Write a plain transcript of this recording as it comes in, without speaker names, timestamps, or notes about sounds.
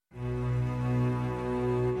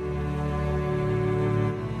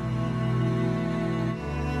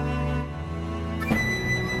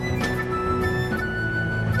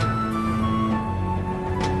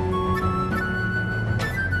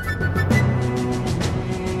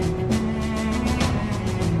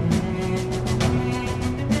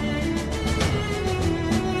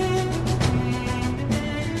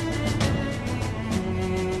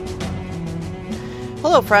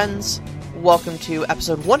Hello, friends! Welcome to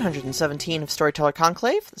episode 117 of Storyteller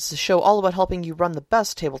Conclave. This is a show all about helping you run the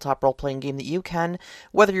best tabletop role-playing game that you can,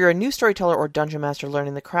 whether you're a new storyteller or dungeon master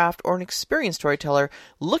learning the craft, or an experienced storyteller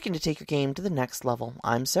looking to take your game to the next level.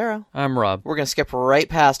 I'm Sarah. I'm Rob. We're going to skip right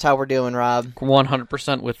past how we're doing, Rob.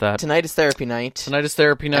 100% with that. Tonight is therapy night.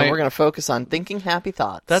 And we're going to focus on thinking happy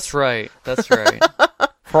thoughts. That's right.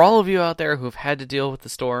 For all of you out there who have had to deal with the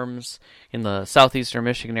storms in the southeastern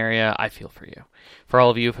Michigan area, I feel for you. For all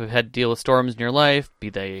of you who have had to deal with storms in your life, be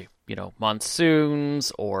they,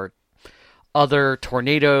 monsoons or other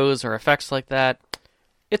tornadoes or effects like that,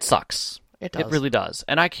 it sucks. It does. It really does.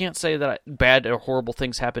 And I can't say that bad or horrible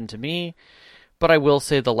things happen to me, but I will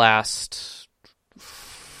say the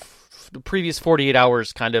previous 48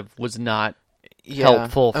 hours kind of was not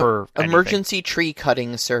helpful for emergency tree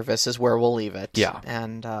cutting service is where we'll leave it. Yeah,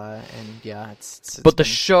 and it's but the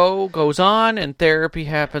show goes on and therapy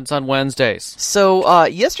happens on Wednesdays. So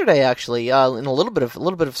yesterday, actually, in a little bit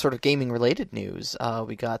of sort of gaming related news,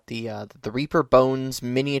 we got the Reaper Bones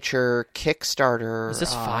miniature Kickstarter. Is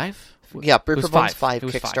this 5? Yeah, Reaper Bones 5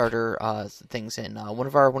 Kickstarter things in one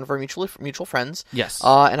of our mutual friends. Yes,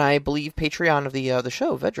 and I believe Patreon of the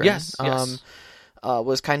show, Vedran. Yes.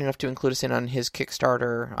 Was kind enough to include us in on his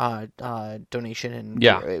Kickstarter donation and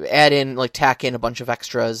add in, tack in a bunch of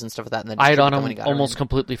extras and stuff like that. And then I had almost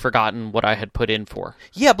completely forgotten what I had put in for.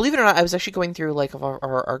 Yeah, believe it or not, I was actually going through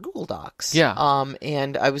our Google Docs. Yeah.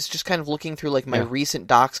 And I was just kind of looking through my recent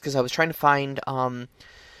docs because I was trying to find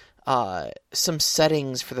some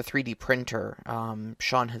settings for the 3D printer.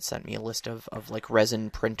 Sean had sent me a list of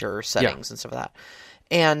resin printer settings and stuff like that.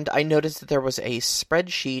 And I noticed that there was a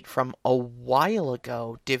spreadsheet from a while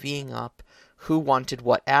ago divvying up who wanted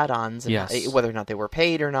what add-ons and whether or not they were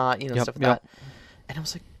paid or not, stuff like that. And I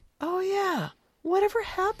was like, oh yeah, whatever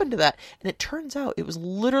happened to that? And it turns out it was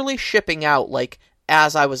literally shipping out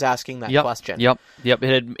as I was asking that question. Yep.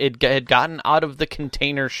 It had gotten out of the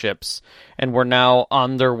container ships and were now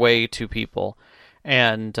on their way to people.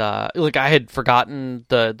 And I had forgotten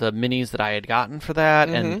the minis that I had gotten for that,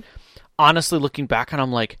 and honestly, looking back on it,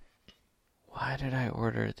 I'm like, why did I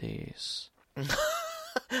order these?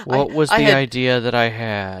 What was the idea that I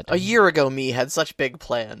had? A year ago, me had such big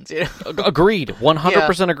plans. Agreed,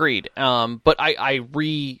 100% agreed. But I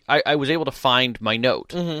was able to find my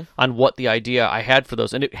note on what the idea I had for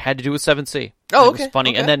those, and it had to do with 7C. Oh, okay. It was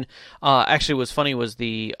funny. Okay. And then, actually, what was funny was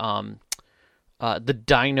the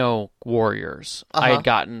Dino Warriors I had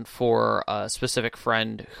gotten for a specific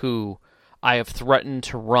friend who I have threatened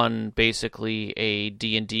to run basically a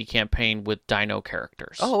D&D campaign with dino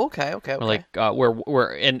characters. Oh, okay.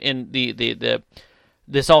 Where in the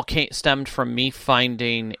this all stemmed from me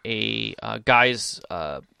finding a guy's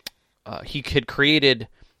he had created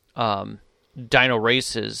dino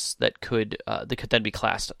races that could then be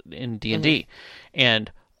classed in D&D,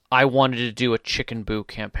 and I wanted to do a Chicken Boo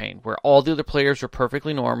campaign where all the other players were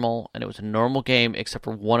perfectly normal, and it was a normal game, except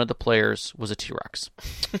for one of the players was a T-Rex.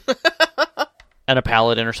 And a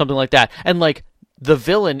paladin or something like that. And, the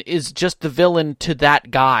villain is just the villain to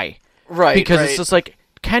that guy. Right, because it's just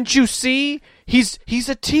can't you see? He's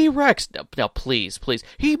a T-Rex. Now, please.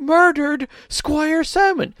 He murdered Squire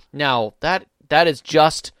Salmon. Now, that is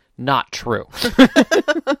just not true.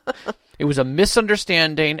 It was a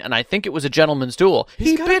misunderstanding, and I think it was a gentleman's duel.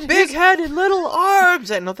 He's got big head and little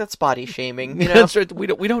arms. I know that's body shaming. That's right.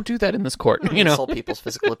 We don't do that in this court. Insult people's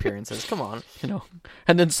physical appearances. Come on.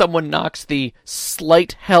 And then someone knocks the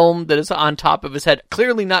slight helm that is on top of his head,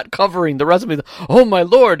 clearly not covering the rest of it. Oh my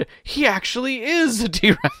lord, he actually is a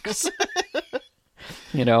T-Rex.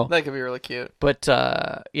 That could be really cute. But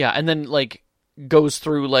and then goes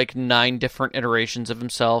through 9 different iterations of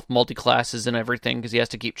himself, multi-classes and everything, because he has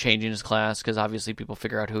to keep changing his class, because obviously people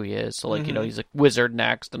figure out who he is. So he's a wizard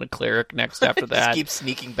next and a cleric next after that. Just keeps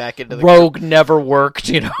sneaking back into the rogue group. Never worked.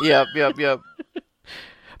 Yep.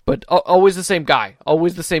 But always the same guy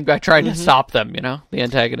trying to stop them. The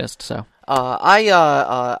antagonist. So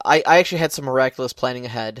I actually had some miraculous planning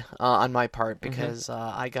ahead on my part, because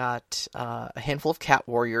I got a handful of cat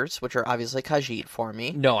warriors, which are obviously Khajiit for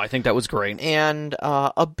me. No, I think that was great. And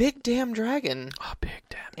a big damn dragon. A big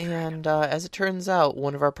damn dragon. And as it turns out,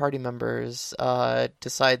 one of our party members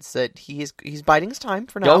decides that he's biding his time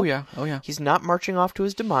for now. Oh yeah. He's not marching off to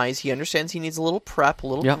his demise. He understands he needs a little prep, a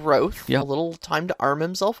little growth, a little time to arm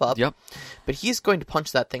himself up. Yep. But he's going to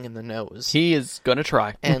punch that thing in the nose. He is going to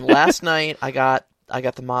try. And last night, I got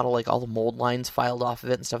the model, all the mold lines filed off of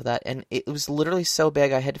it and stuff like that, and it was literally so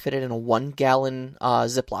big I had to fit it in a 1-gallon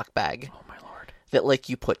Ziploc bag. Oh my lord! That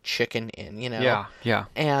you put chicken in, Yeah.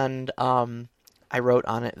 And I wrote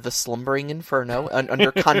on it, "The Slumbering Inferno,"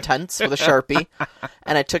 under contents with a Sharpie.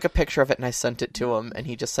 And I took a picture of it and I sent it to him. And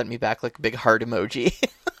he just sent me back like a big heart emoji.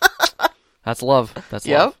 That's love. That's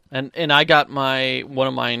Yep. love. And I got one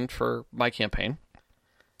of mine for my campaign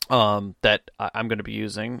that I'm going to be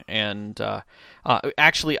using. And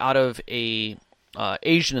actually out of a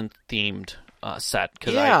Asian-themed set.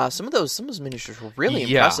 Some of those miniatures were really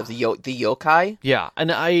impressive. The yokai. Yeah,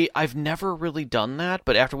 and I've never really done that,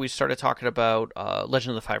 but after we started talking about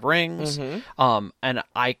Legend of the Five Rings, and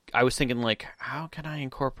I was thinking like, how can I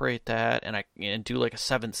incorporate that and do like a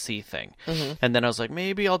 7th Sea thing? And then I was like,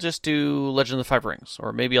 maybe I'll just do Legend of the Five Rings,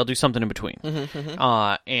 or maybe I'll do something in between.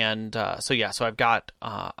 So I've got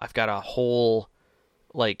a whole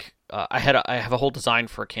I have a whole design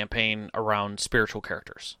for a campaign around spiritual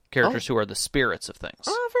characters who are the spirits of things.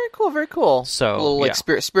 Oh, very cool, very cool. So, a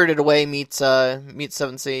little Spirited Away meets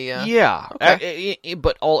 7th Sea. Yeah, Okay.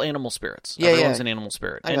 But all animal spirits. Yeah, Everyone's an animal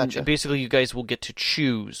spirit. I and gotcha. basically you guys will get to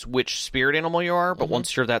choose which spirit animal you are, but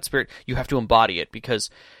once you're that spirit, you have to embody it because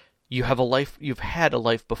you've had a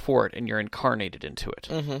life before it, and you're incarnated into it.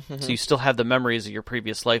 So you still have the memories of your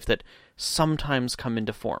previous life that sometimes come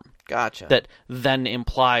into form. Gotcha. That then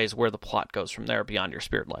implies where the plot goes from there beyond your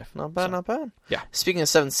spirit life. Not bad, not bad. Yeah. Speaking of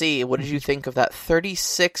 7th Sea, what did you think of that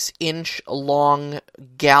 36-inch long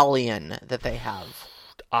galleon that they have?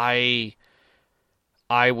 I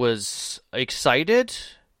was excited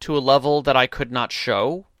to a level that I could not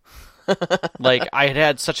show. Like, I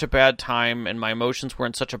had such a bad time, and my emotions were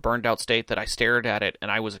in such a burned out state that I stared at it,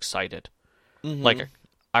 and I was excited. Like,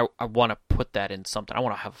 I want to put that in something. I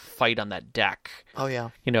want to have a fight on that deck. Oh, yeah.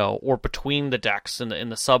 Or between the decks in the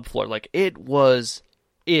subfloor. Like, it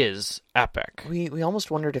is epic. We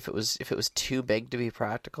almost wondered if it was too big to be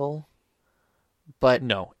practical. But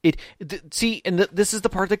no. This is the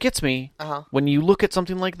part that gets me. When you look at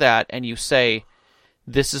something like that, and you say,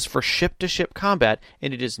 this is for ship-to-ship combat,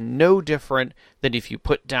 and it is no different than if you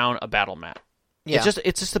put down a battle map. yeah.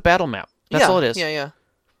 It's just a battle map. That's all it is. Yeah.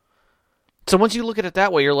 So once you look at it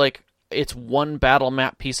that way, you're like, it's one battle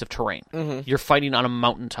map piece of terrain. You're fighting on a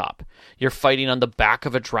mountaintop. You're fighting on the back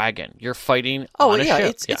of a dragon. You're fighting on a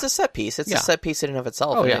ship. It's a set piece. It's a set piece in and of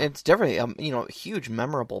itself. Oh, yeah. And it's definitely a huge,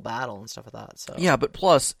 memorable battle and stuff like that. So Yeah, but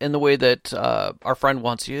plus, in the way that our friend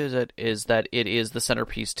wants to use it, is that it is the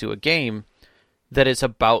centerpiece to a game that is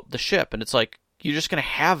about the ship. And it's like, you're just going to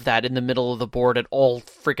have that in the middle of the board at all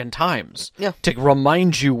freaking times. Yeah. To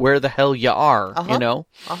remind you where the hell you are, you know?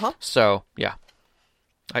 So, yeah.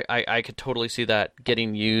 I could totally see that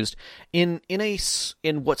getting used. In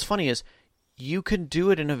what's funny is, you can do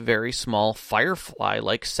it in a very small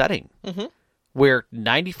Firefly-like setting. Where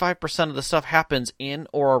 95% of the stuff happens in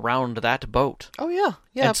or around that boat. Oh, yeah.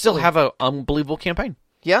 Yeah, and absolutely. still have an unbelievable campaign.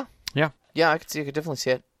 Yeah. Yeah. Yeah, I could definitely see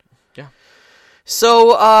it. Yeah.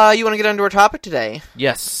 So, you want to get into our topic today?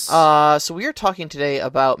 Yes. So we are talking today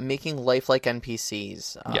about making lifelike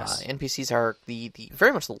NPCs. Yes. NPCs are the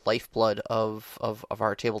very much the lifeblood of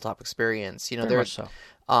our tabletop experience. Very much so.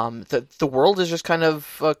 The world is just kind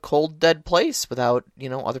of a cold, dead place without,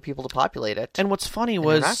 other people to populate it. And what's funny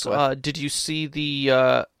was, did you see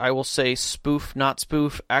the, I will say, spoof, not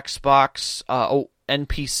spoof, Xbox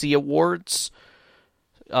NPC Awards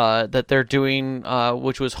that they're doing,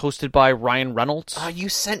 which was hosted by Ryan Reynolds? You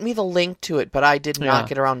sent me the link to it, but I did not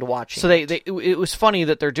get around to watching. So it was funny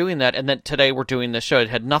that they're doing that, and then today we're doing this show. It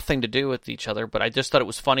had nothing to do with each other, but I just thought it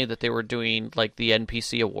was funny that they were doing like the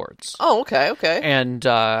NPC Awards. Oh, okay. And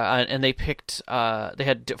they picked they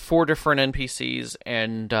had 4 different NPCs,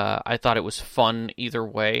 and I thought it was fun either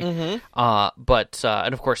way. But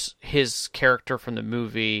and of course his character from the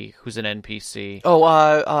movie, who's an NPC.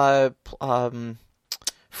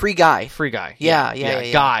 Free Guy.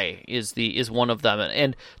 Yeah. Guy is one of them,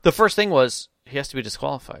 and the first thing was he has to be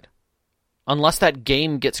disqualified unless that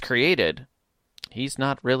game gets created. He's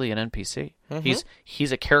not really an NPC.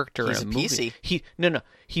 He's a character in a movie. PC.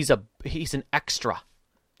 He's an extra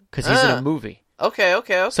because he's in a movie. Okay.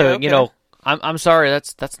 So I'm sorry,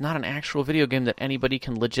 that's not an actual video game that anybody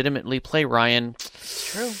can legitimately play. Ryan,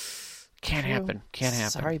 True. Can't happen.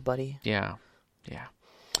 Sorry, buddy. Yeah.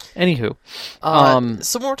 Anywho,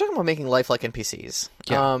 so when we're talking about making lifelike NPCs,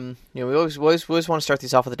 Yeah. we always want to start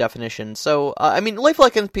these off with a definition. So,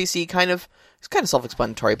 lifelike NPC it's kind of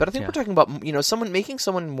self-explanatory, but I think we're talking about making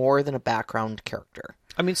someone more than a background character.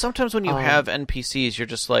 I mean, sometimes when you have NPCs, you're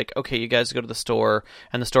just like, okay, you guys go to the store,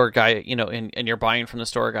 and the store guy, and you're buying from the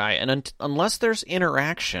store guy, and unless there's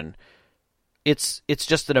interaction, it's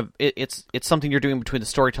just it's something you're doing between the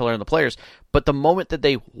storyteller and the players. But the moment that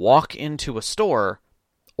they walk into a store,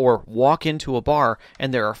 or walk into a bar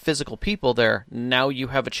and there are physical people there, now you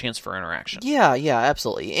have a chance for interaction. Yeah,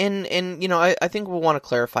 absolutely. And I think we'll want to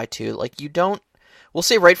clarify too, like we'll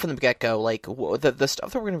say right from the get-go, like the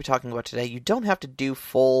stuff that we're going to be talking about today, you don't have to do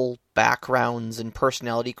full backgrounds and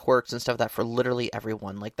personality quirks and stuff like that for literally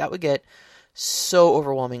everyone. Like that would get so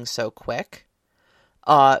overwhelming so quick.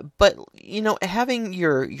 But having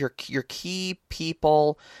your key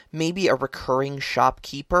people, maybe a recurring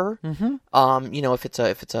shopkeeper, if it's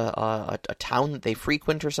a town that they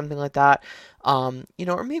frequent or something like that,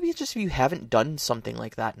 or maybe it's just if you haven't done something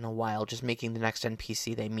like that in a while, just making the next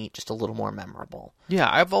NPC they meet just a little more memorable. Yeah,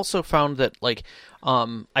 I've also found that, like,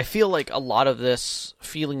 I feel like a lot of this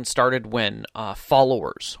feeling started when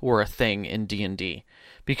followers were a thing in D&D,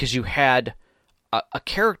 because you had a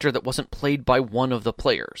character that wasn't played by one of the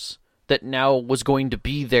players that now was going to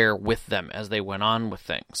be there with them as they went on with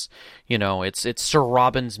things. It's Sir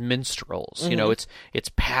Robin's Minstrels.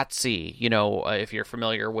 It's Patsy. If you're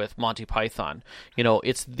familiar with Monty Python,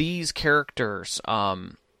 it's these characters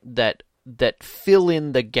that fill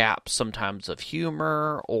in the gaps sometimes of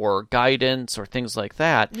humor or guidance or things like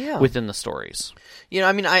that within the stories.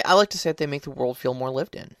 I like to say that they make the world feel more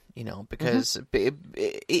lived in. Because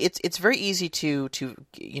it's very easy to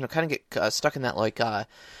kind of get stuck in that, like, the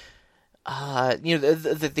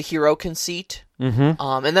hero conceit.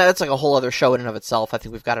 And that's like a whole other show in and of itself. I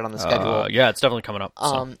think we've got it on the schedule. Yeah, it's definitely coming up.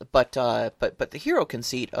 So. But the hero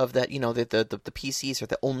conceit of that, the PCs are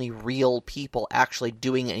the only real people actually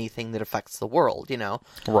doing anything that affects the world.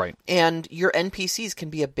 Right. And your NPCs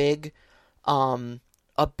can be a big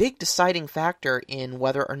deciding factor in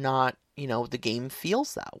whether or not the game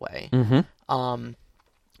feels that way.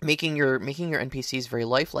 Making your NPCs very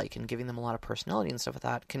lifelike and giving them a lot of personality and stuff like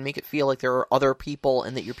that can make it feel like there are other people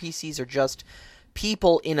and that your PCs are just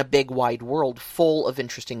people in a big wide world full of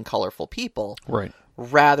interesting, colorful people. Right.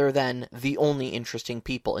 Rather than the only interesting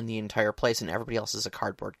people in the entire place and everybody else is a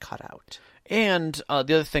cardboard cutout. And the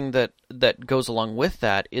other thing that goes along with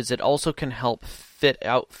that is it also can help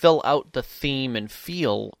fill out the theme and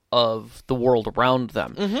feel of the world around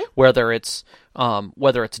them. Whether it's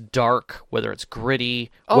dark, whether it's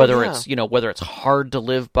gritty, whether it's hard to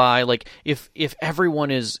live by. Like if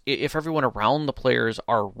everyone around the players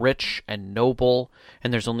are rich and noble,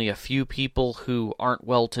 and there's only a few people who aren't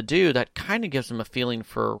well-to-do, that kind of gives them a feeling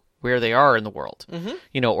for where they are in the world,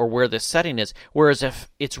 or where this setting is. Whereas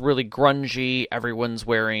if it's really grungy, everyone's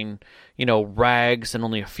wearing, rags, and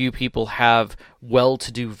only a few people have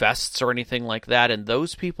well-to-do vests or anything like that, and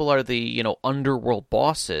those people are the, underworld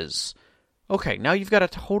bosses. Okay, now you've got a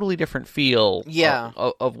totally different feel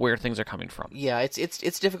of where things are coming from. Yeah,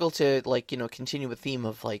 it's difficult to, like, continue a theme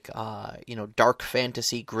of, like, dark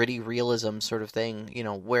fantasy, gritty realism sort of thing,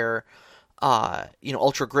 where...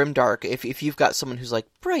 ultra grimdark. If you've got someone who's like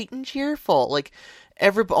bright and cheerful, like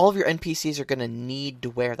all of your NPCs are going to need to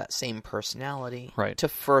wear that same personality to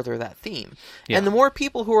further that theme. Yeah. And the more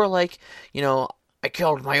people who are like, I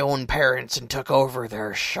killed my own parents and took over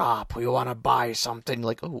their shop. We want to buy something.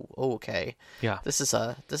 Like, oh, okay. Yeah. This is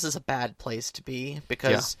a bad place to be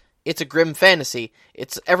because. Yeah. It's a grim fantasy.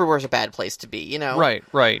 Everywhere's a bad place to be,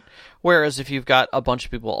 Right. Whereas if you've got a bunch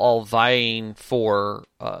of people all vying for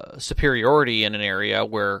superiority in an area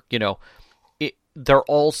where, they're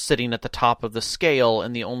all sitting at the top of the scale,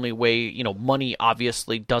 and the only way, money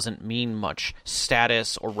obviously doesn't mean much.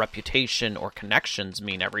 Status or reputation or connections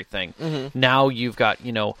mean everything. Now you've got,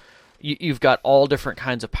 you've got all different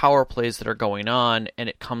kinds of power plays that are going on, and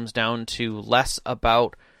it comes down to less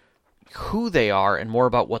about who they are and more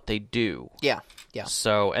about what they do. Yeah.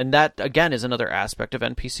 So, and that again is another aspect of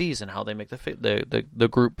NPCs and how they make the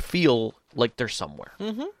group feel like they're somewhere.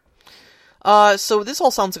 So this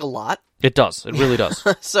all sounds like a lot. It does. It really does.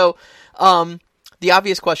 So, the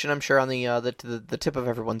obvious question, I'm sure, on the tip of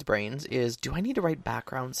everyone's brains is: do I need to write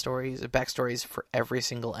backstories for every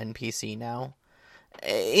single NPC now?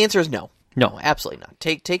 Answer is no. No, absolutely not.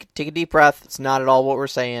 Take a deep breath. It's not at all what we're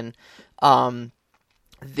saying.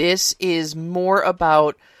 This is more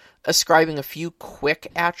about ascribing a few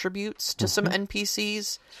quick attributes to some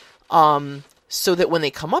NPCs, so that when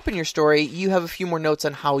they come up in your story, you have a few more notes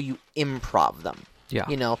on how you improv them.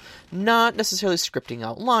 Yeah. Not necessarily scripting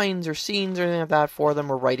out lines or scenes or anything like that for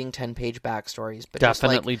them or writing 10-page backstories. But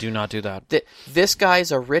definitely do not do that. This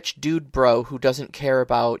guy's a rich dude bro who doesn't care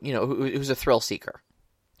about, who's a thrill seeker.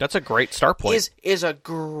 That's a great start point. Is a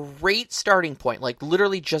great starting point. Like,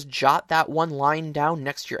 literally just jot that one line down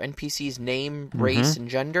next to your NPC's name, race, and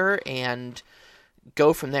gender, and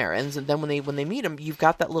go from there. And then when they meet him, you've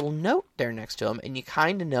got that little note there next to him, and you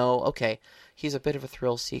kind of know, okay, he's a bit of a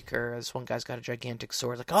thrill seeker. This one guy's got a gigantic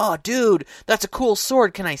sword. Like, oh, dude, that's a cool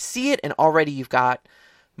sword. Can I see it? And already you've got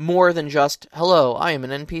more than just, hello, I am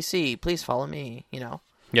an NPC. Please follow me,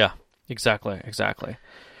 Yeah, exactly.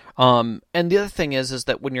 And the other thing is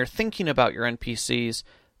that when you're thinking about your NPCs,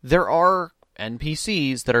 there are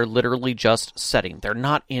NPCs that are literally just setting. They're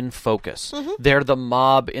not in focus. They're the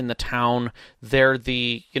mob in the town. They're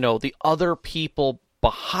the other people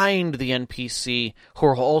behind the NPC who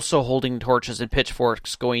are also holding torches and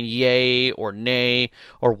pitchforks going yay or nay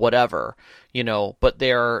or whatever, but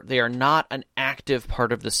they are not an active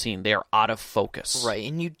part of the scene. They are out of focus. Right,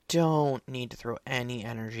 and you don't need to throw any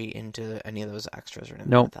energy into any of those extras or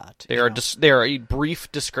anything like that. They are a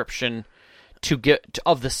brief description to get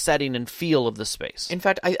of the setting and feel of the space. In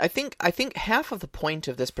fact, I think half of the point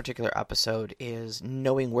of this particular episode is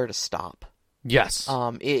knowing where to stop. Yes.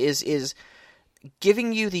 Is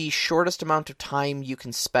giving you the shortest amount of time you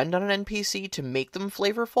can spend on an NPC to make them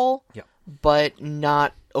flavorful, but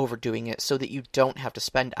not overdoing it so that you don't have to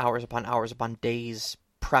spend hours upon days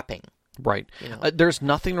prepping. Right. There's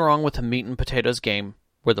nothing wrong with a meat and potatoes game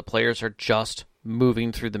where the players are just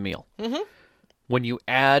moving through the meal. When you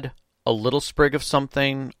add a little sprig of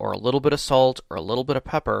something or a little bit of salt or a little bit of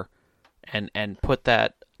pepper and put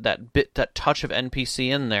that touch of NPC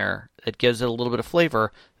in there that gives it a little bit of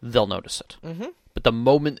flavor, they'll notice it. But the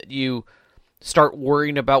moment that you start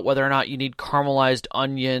worrying about whether or not you need caramelized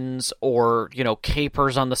onions or,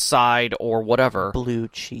 capers on the side or whatever. Blue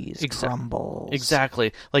cheese crumbles.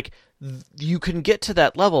 Exactly. Like, you can get to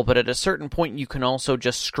that level, but at a certain point you can also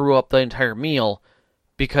just screw up the entire meal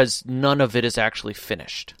because none of it is actually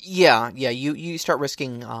finished. Yeah, you start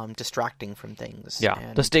risking distracting from things.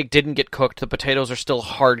 Yeah, the steak didn't get cooked, the potatoes are still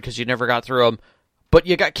hard because you never got through them, but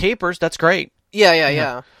you got capers, that's great.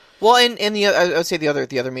 Yeah. Well, and I would say the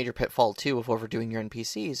other major pitfall too of overdoing your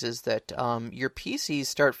NPCs is that your PCs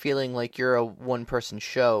start feeling like you're a one-person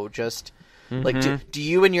show. Just like, do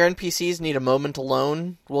you and your NPCs need a moment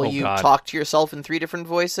alone? Will you talk to yourself in 3 different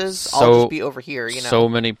voices? I'll just be over here. So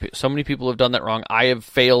many people have done that wrong. I have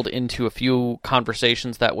failed into a few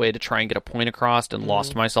conversations that way to try and get a point across and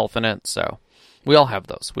lost myself in it. So we all have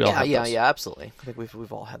those. Yeah, absolutely. I think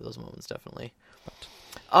we've all had those moments, definitely.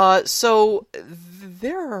 So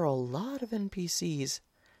there are a lot of NPCs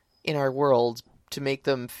in our world to make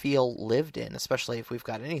them feel lived in, especially if we've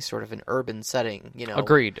got any sort of an urban setting,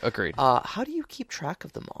 Agreed. How do you keep track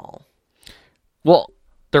of them all? Well,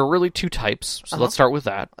 there are really 2 types, so let's start with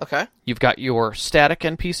that. Okay. You've got your static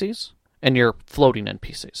NPCs and your floating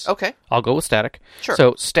NPCs. Okay. I'll go with static. Sure.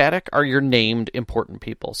 So static are your named important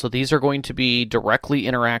people. So these are going to be directly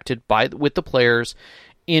interacted with the players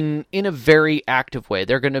in a very active way.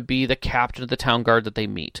 They're going to be the captain of the town guard that they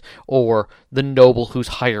meet, or the noble who's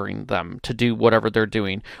hiring them to do whatever they're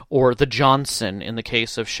doing, or the Johnson in the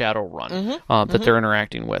case of Shadowrun that they're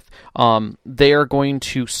interacting with. They are going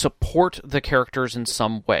to support the characters in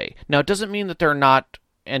some way. Now, it doesn't mean that they're not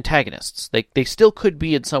antagonists. They still could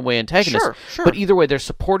be in some way antagonists, sure. But either way, they're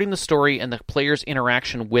supporting the story and the player's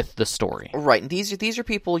interaction with the story. Right. These are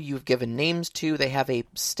people you've given names to. They have a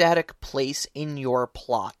static place in your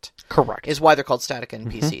plot. Correct. Is why they're called static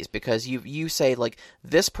NPCs, because you say, like,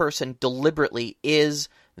 this person deliberately is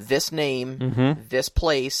this name, this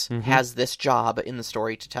place, has this job in the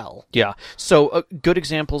story to tell. Yeah. So good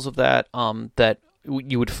examples of that that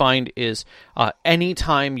you would find is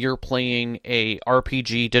anytime you're playing a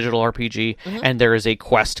RPG, digital RPG, and there is a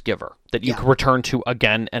quest giver that you can return to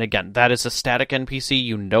again and again. That is a static NPC.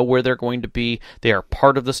 You know where they're going to be. They are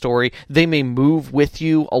part of the story. They may move with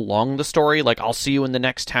you along the story, like I'll see you in the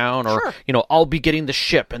next town, or I'll be getting the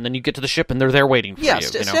ship, and then you get to the ship and they're there waiting for you.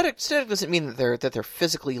 Static doesn't mean that they're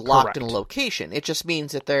physically locked in a location. It just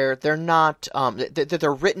means that they're not that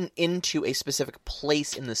they're written into a specific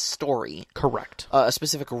place in the story. Correct. A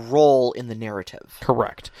specific role in the narrative.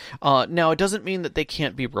 Correct. Now, it doesn't mean that they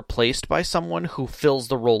can't be replaced by someone who fills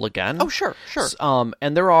the role again. Oh, sure.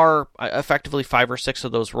 And there are effectively 5 or 6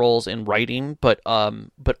 of those roles in writing, but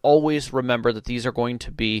always remember that these are going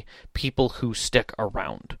to be people who stick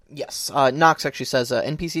around. Yes. Knox actually says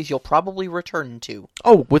NPCs you'll probably return to.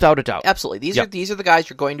 Oh, without a doubt. Absolutely. These are the guys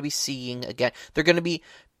you're going to be seeing again. They're going to be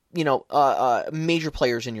major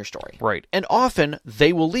players in your story. Right. And often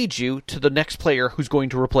they will lead you to the next player who's going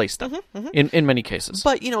to replace them in many cases.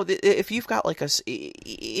 But, if you've got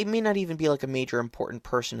it may not even be like a major important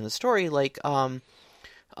person in the story, like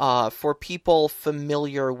for people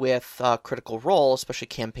familiar with Critical Role, especially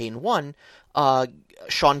Campaign 1,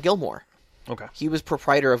 Sean Gilmore. Okay. He was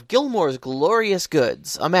proprietor of Gilmore's Glorious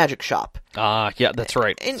Goods, a magic shop. Yeah, that's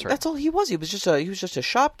right. And that's all he was. He was just a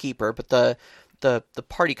shopkeeper, but the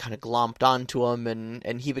party kind of glomped onto him, and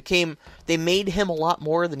they made him a lot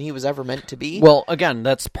more than he was ever meant to be. Well, again,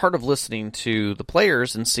 that's part of listening to the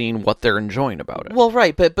players and seeing what they're enjoying about it. Well,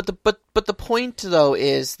 right, but the point though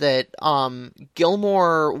is that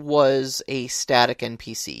Gilmore was a static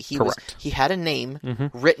NPC. Correct. He had a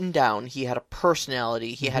name written down. He had a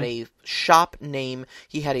personality. He had a shop name.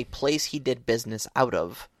 He had a place he did business out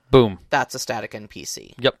of. Boom. That's a static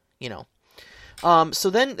NPC. Yep. So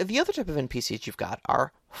then the other type of NPCs you've got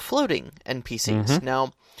are floating NPCs.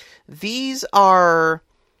 Now, these are...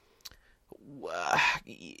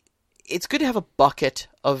 it's good to have a bucket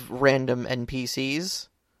of random NPCs,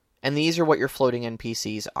 and these are what your floating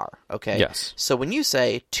NPCs are, okay? Yes. So when you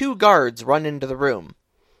say, 2 guards run into the room,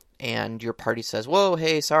 and your party says, whoa,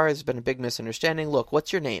 hey, sorry, there's been a big misunderstanding. Look,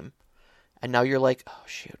 what's your name? And now you're like, oh,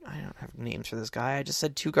 shoot, I don't have names for this guy. I just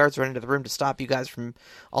said 2 guards run into the room to stop you guys from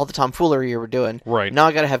all the tomfoolery you were doing. Right. Now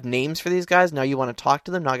I got to have names for these guys. Now you want to talk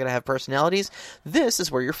to them. Now I got to have personalities. This is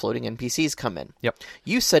where your floating NPCs come in. Yep.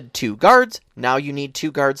 You said 2 guards. Now you need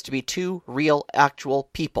 2 guards to be 2 real, actual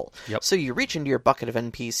people. Yep. So you reach into your bucket of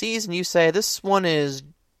NPCs and you say, this one is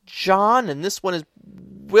John and this one is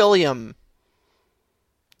William.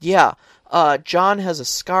 Yeah. John has a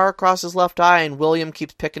scar across his left eye, and William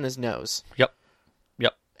keeps picking his nose. Yep.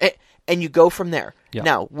 And you go from there. Yep.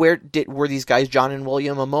 Now, were these guys John and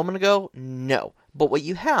William a moment ago? No. But what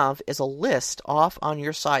you have is a list off on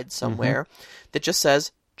your side somewhere that just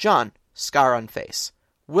says, John, scar on face.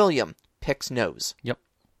 William, picks nose. Yep.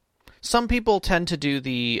 Some people tend to do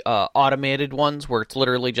the automated ones where it's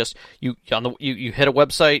literally just you hit a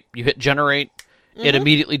website, you hit generate, it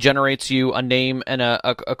immediately generates you a name and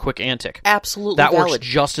a quick antic. Absolutely that valid. works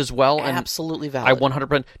just as well. Absolutely and valid. I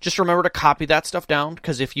 100%. Just remember to copy that stuff down,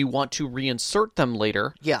 because if you want to reinsert them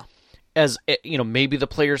later, as maybe the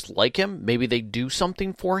players like him, maybe they do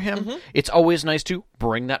something for him. It's always nice to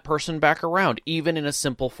bring that person back around, even in a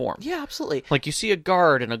simple form. Yeah, absolutely. Like you see a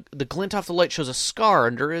guard, and the glint off the light shows a scar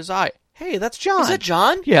under his eye. Hey, that's John. Is that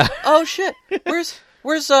John? Yeah. Oh shit.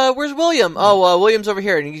 Where's William? Oh, William's over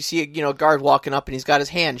here, and you see a guard walking up, and he's got his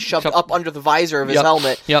hand shoved up under the visor of his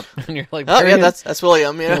helmet. Yep. And you're like, oh yeah, that's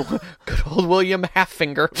William. Yeah. Good old William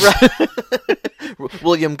Halffinger.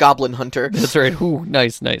 William Goblin Hunter. That's right. Ooh,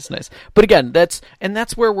 nice. But again, that's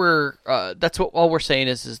where we're. That's what all we're saying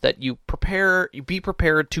is that you be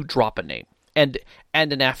prepared to drop a name and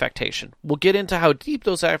an affectation. We'll get into how deep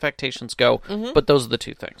those affectations go, but those are the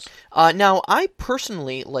 2 things. Now, I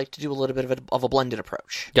personally like to do a little bit of a blended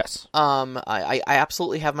approach. Yes. I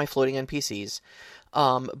absolutely have my floating NPCs,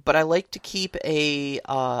 but I like to keep a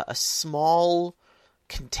small,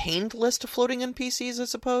 contained list of floating NPCs, I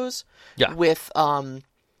suppose. Yeah. With like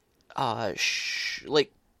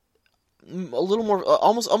a little more,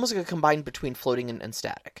 almost like a combined between floating and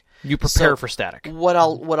static. You prepare for static. What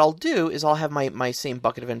I'll do is I'll have my same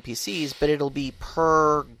bucket of NPCs, but it'll be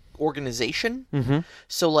per organization.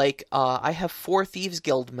 So like I have 4 Thieves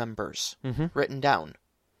Guild members written down,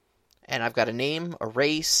 and I've got a name, a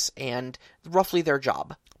race, and roughly their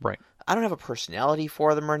job. Right. I don't have a personality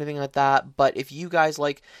for them or anything like that, but if you guys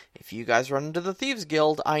run into the Thieves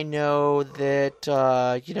Guild, I know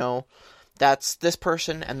that that's this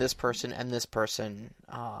person and this person and this person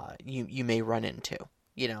you may run into.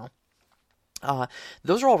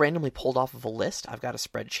 Those are all randomly pulled off of a list. I've got a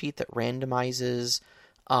spreadsheet that randomizes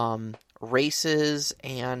races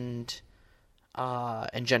and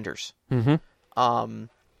genders.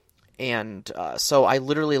 So I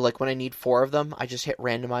literally, like, when I need 4 of them, I just hit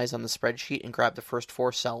randomize on the spreadsheet and grab the first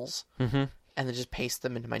 4 cells, and then just paste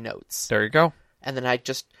them into my notes. There you go. And then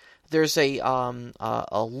there's a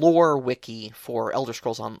lore wiki for Elder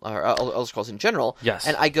Scrolls Elder Scrolls in general. Yes.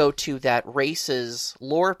 And I go to that race's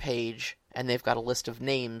lore page, and they've got a list of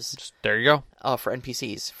names. There you go. For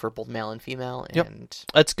NPCs, for both male and female. Yep. And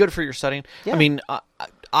that's good for your setting. Yeah. I mean,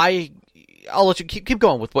 I'll let you keep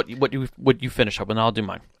going with what you finish up, and I'll do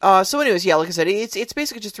mine. So anyways, yeah, like I said, it's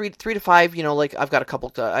basically just three to 5. Like I've got a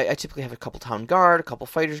couple. I typically have a couple Town Guard, a couple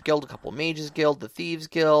Fighters Guild, a couple Mages Guild, the Thieves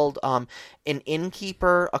Guild, an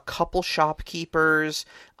innkeeper, a couple shopkeepers,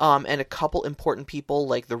 and a couple important people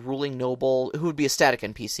like the ruling noble, who would be a static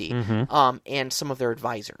NPC, and some of their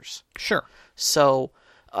advisors. Sure. So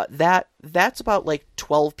that's about like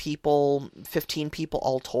 12 people, 15 people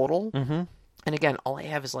all total. And again, all I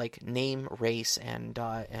have is like name, race, and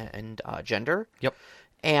gender. Yep.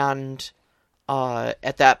 And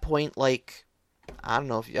at that point, like, I don't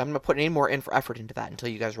know if I'm not putting any more effort into that until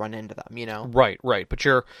you guys run into them, you know? Right. But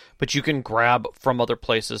you can grab from other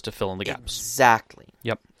places to fill in the gaps. Exactly.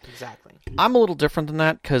 Yep. Exactly. I'm a little different than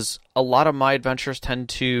that because a lot of my adventures tend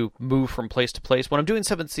to move from place to place. When I'm doing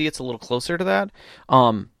 7th Sea, it's a little closer to that.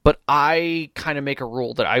 But I kind of make a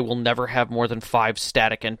rule that I will never have more than 5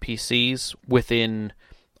 static NPCs within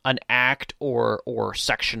an act or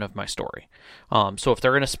section of my story. So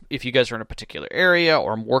if you guys are in a particular area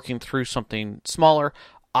or I'm working through something smaller,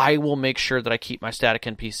 I will make sure that I keep my static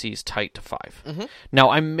NPCs tight to 5. Mm-hmm.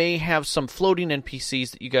 Now, I may have some floating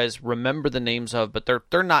NPCs that you guys remember the names of, but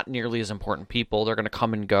they're not nearly as important people. They're going to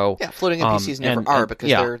come and go. Yeah, floating NPCs never are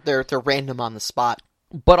because they're random on the spot.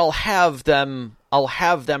 But I'll have them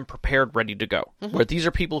prepared, ready to go. Mm-hmm. Where these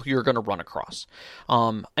are people who you're going to run across.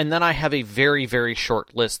 And then I have a very, very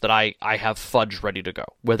short list that I have fudge ready to go.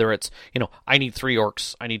 Whether it's, I need 3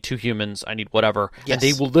 orcs, I need 2 humans, I need whatever. Yes. And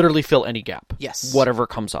they will literally fill any gap. Yes. Whatever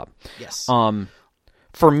comes up. Yes.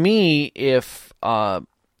 For me, if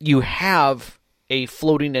you have a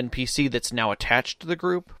floating NPC that's now attached to the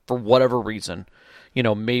group for whatever reason,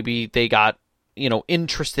 maybe they got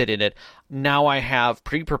interested in it. Now I have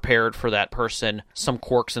pre-prepared for that person some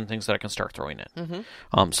quirks and things that I can start throwing in,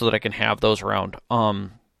 mm-hmm. So that I can have those around.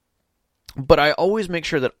 But I always make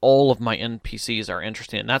sure that all of my NPCs are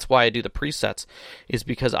interesting, and that's why I do the presets, is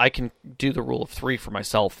because I can do the rule of 3 for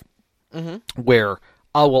myself, mm-hmm. where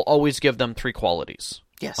I will always give them 3 qualities.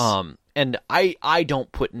 Yes. And I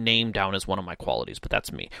don't put name down as one of my qualities, but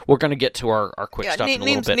that's me. We're going to get to our quick stuff in a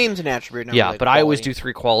little bit. Name's an attribute. Yeah, but I always do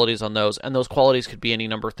 3 qualities on those, and those qualities could be any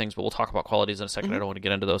number of things, but we'll talk about qualities in a second. Mm-hmm. I don't want to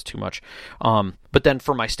get into those too much. But then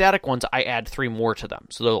for my static ones, I add 3 more to them,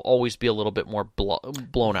 so they'll always be a little bit more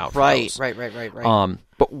blown out. Right.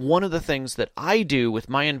 But one of the things that I do with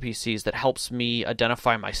my NPCs that helps me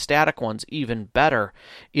identify my static ones even better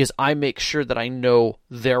is I make sure that I know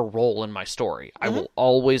their role in my story. Mm-hmm. I will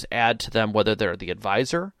always add to them whether they're the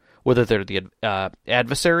advisor, whether they're the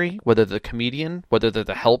adversary, whether they're the comedian, whether they're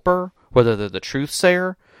the helper, whether they're the truth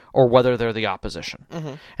sayer, or whether they're the opposition.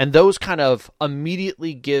 Mm-hmm. And those kind of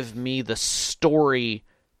immediately give me the story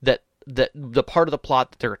that the part of the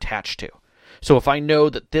plot that they're attached to. So if I know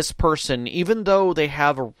that this person, even though they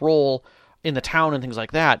have a role in the town and things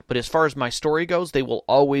like that, but as far as my story goes, they will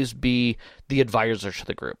always be the advisor to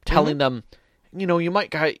the group, telling them, you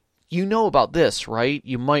might about this, right?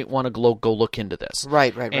 You might want to go look into this.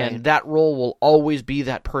 Right. And that role will always be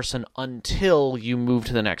that person until you move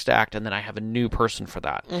to the next act, and then I have a new person for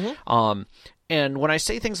that. Mm-hmm. And when I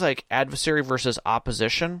say things like adversary versus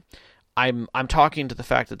opposition, I'm talking to the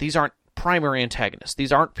fact that these aren't primary antagonists.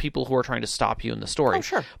 These aren't people who are trying to stop you in the story. Oh,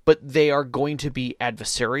 sure. But they are going to be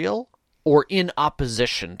adversarial or in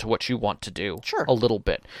opposition to what you want to do. Sure. A little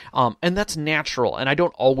bit. And that's natural. And I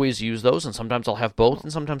don't always use those, and sometimes I'll have both,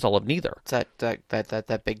 and sometimes I'll have neither. It's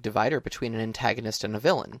that big divider between an antagonist and a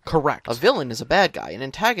villain. Correct. A villain is a bad guy. An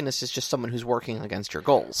antagonist is just someone who's working against your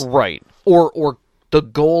goals. Right. Or the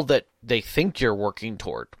goal that they think you're working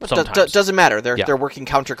toward. Sometimes doesn't matter. They're working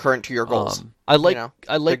countercurrent to your goals. I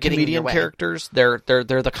like comedian way. characters. They're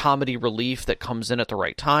the comedy relief that comes in at the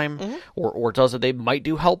right time, mm-hmm. or does it. They might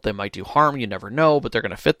do help, they might do harm. You never know, but they're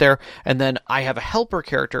going to fit there. And then I have a helper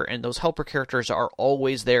character, and those helper characters are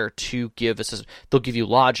always there to give assistance. They'll give you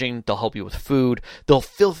lodging. They'll help you with food. They'll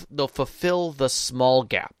fulfill the small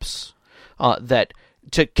gaps that.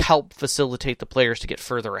 To help facilitate the players to get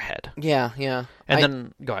further ahead. Yeah. And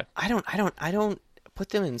then go ahead. I don't put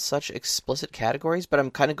them in such explicit categories, but I'm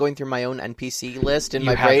kind of going through my own NPC list in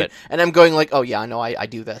my brain, and I'm going like, oh yeah, I know I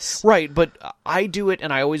do this. Right, but I do it,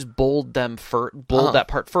 and I always bold that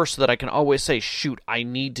part first, so that I can always say, shoot, I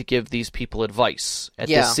need to give these people advice at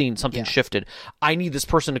this scene. Something shifted. I need this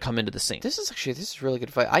person to come into the scene. This is really good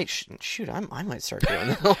advice. I might start doing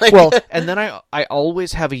that. Well, and then I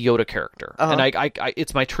always have a Yoda character, and I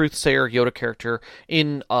it's my truth sayer Yoda character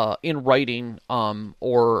in writing,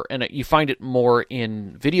 and you find it more in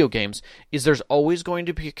video games, is there's always going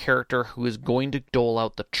to be a character who is going to dole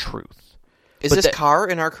out the truth. Is this Car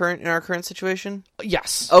in our current situation?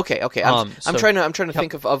 Yes. Okay. I'm trying to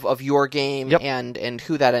think of your game and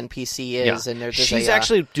who that NPC is. Yeah. And she's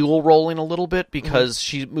actually dual rolling a little bit because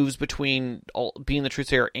she moves between being the truth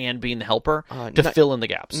sayer and being the helper to fill in the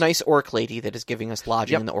gaps. Nice orc lady that is giving us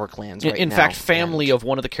lodging in the orc lands right now. In fact, family of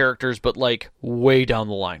one of the characters, but like way down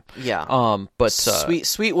the line. Yeah. But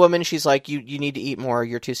sweet woman. She's like, you need to eat more.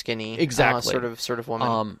 You're too skinny. Exactly. Sort of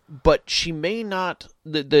woman. But she may not.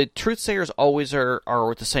 The truth sayers always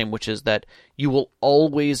are the same, which is that you will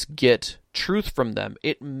always get truth from them.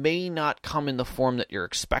 It may not come in the form that you're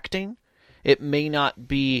expecting. It may not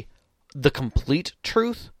be the complete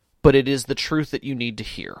truth, but it is the truth that you need to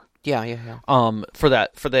hear. Yeah. For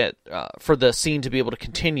the scene to be able to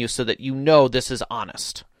continue, so that you know this is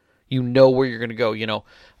honest. You know where you're going to go,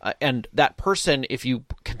 and that person, if you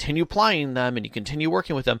continue applying them and you continue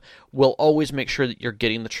working with them, will always make sure that you're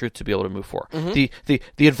getting the truth to be able to move forward. Mm-hmm.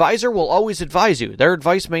 The advisor will always advise you. Their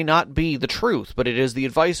advice may not be the truth, but it is the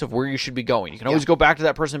advice of where you should be going. You can always go back to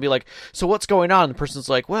that person and be like, so what's going on? And the person's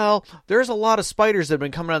like, well, there's a lot of spiders that have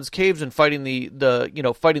been coming out of these caves and fighting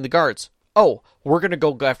the guards. Oh, we're going to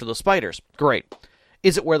go after those spiders. Great.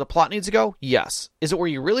 Is it where the plot needs to go? Yes. Is it where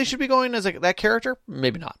you really should be going as that character?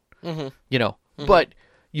 Maybe not. Mm-hmm. But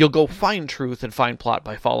you'll go find truth and find plot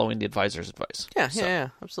by following the advisor's advice. Yeah,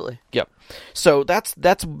 absolutely. Yep. So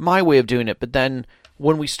that's my way of doing it. But then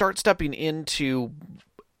when we start stepping into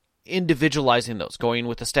individualizing those, going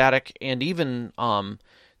with the static and even a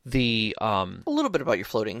little bit about your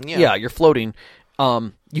floating. Yeah, your floating.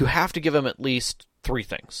 You have to give them at least 3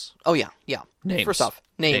 things. Oh yeah. Names. First off,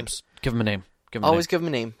 names. Give them a name. Always give them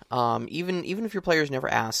a name. Even if your players never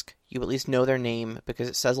ask, you at least know their name because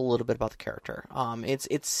it says a little bit about the character.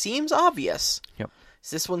 It seems obvious. Yep.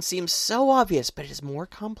 This one seems so obvious, but it is more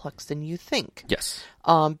complex than you think. Yes.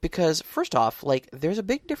 Because first off, there's a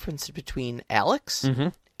big difference between Alex, mm-hmm.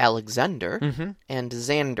 Alexander, mm-hmm. and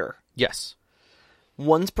Xander. Yes.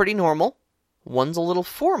 One's pretty normal. One's a little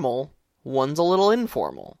formal. One's a little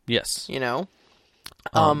informal. Yes.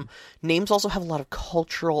 Names also have a lot of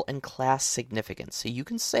cultural and class significance, so you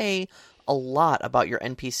can say a lot about your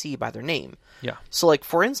NPC by their name. Yeah. So,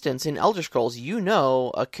 for instance, in Elder Scrolls,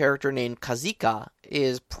 a character named Kazika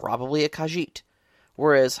is probably a Khajiit,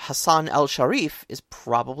 whereas Hassan el-Sharif is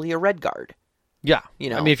probably a Redguard. Yeah.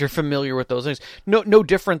 I mean, if you're familiar with those things. No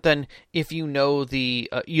different than if you know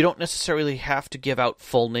you don't necessarily have to give out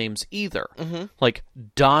full names either. Mm-hmm. Like,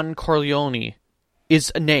 Don Corleone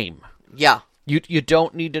is a name. Yeah. You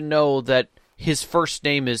don't need to know that his first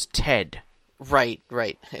name is Ted. Right.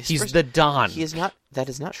 He's the Don. That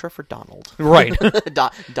is not short for Donald. Right.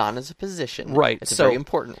 Don is a position. Right. It's a very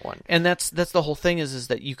important one. And that's the whole thing is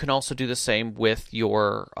that you can also do the same with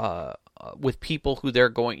your with people who they're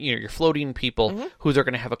going, your floating people mm-hmm. who they're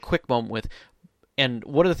going to have a quick moment with. And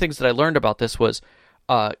one of the things that I learned about this was,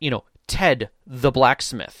 Ted the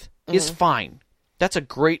blacksmith mm-hmm. is fine. That's a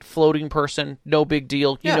great floating person. No big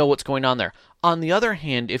deal. You know what's going on there. On the other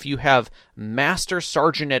hand, if you have Master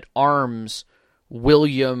Sergeant at Arms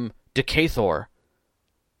William Decathor,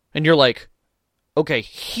 and you're like, okay,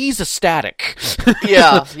 he's a static.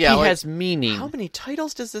 Yeah. He has meaning. How many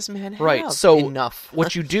titles does this man have? Right. So enough.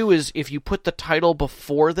 What you do is if you put the title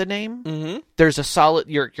before the name, mm-hmm. there's a solid.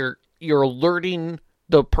 You're alerting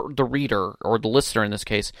the reader, or the listener in this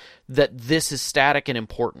case, that this is static and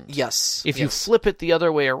important. Yes. If you flip it the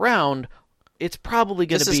other way around, it's probably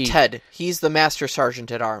going to be... This is Ted. He's the Master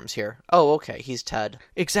Sergeant at Arms here. Oh, okay. He's Ted.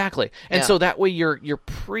 Exactly. And so that way you're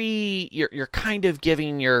kind of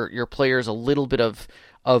giving your players a little bit of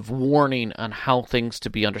warning on how things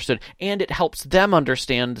to be understood. And it helps them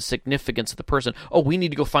understand the significance of the person. Oh, we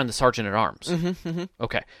need to go find the Sergeant at Arms. Mm-hmm, mm-hmm.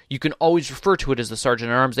 Okay. You can always refer to it as the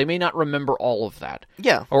Sergeant at Arms. They may not remember all of that.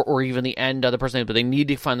 Yeah. Or even the end of the person, but they need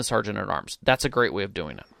to find the Sergeant at Arms. That's a great way of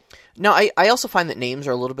doing it. Now, I also find that names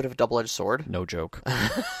are a little bit of a double-edged sword. No joke.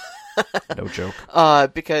 No joke.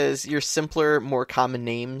 Because your simpler, more common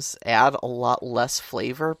names add a lot less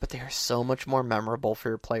flavor, but they are so much more memorable for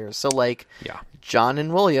your players. So, John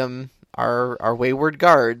and William are wayward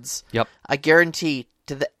guards. Yep. I guarantee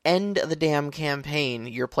to the end of the damn campaign,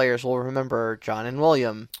 your players will remember John and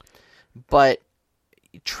William. But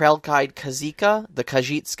Trail Guide Kazika, the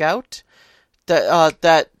Khajiit scout,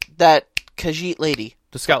 that Khajiit lady.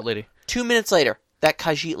 The scout lady. 2 minutes later, that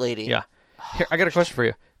Khajiit lady. Yeah. Here, I got a question for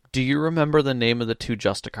you. Do you remember the name of the 2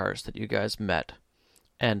 Justicars that you guys met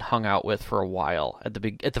and hung out with for a while at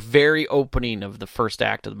the very opening of the first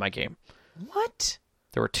act of my game? What?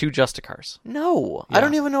 There were 2 Justicars. No, yeah. I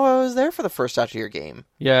don't even know I was there for the first act of your game.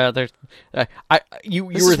 Yeah, there's. You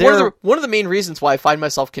were there. One of the main reasons why I find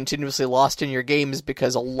myself continuously lost in your game is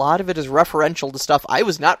because a lot of it is referential to stuff I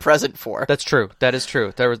was not present for. That's true. That is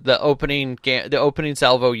true. There was the opening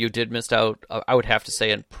salvo. You did miss out. I would have to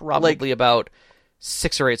say, in probably about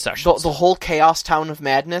 6 or 8 sessions. The whole Chaos Town of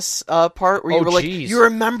Madness part where you were geez. you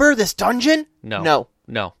remember this dungeon? No.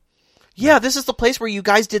 Yeah, this is the place where you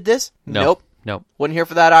guys did this? Nope. Wasn't here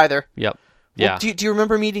for that either. Yep. Yeah. Well, do you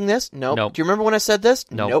remember meeting this? Nope. Do you remember when I said this?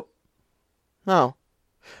 Nope. Oh.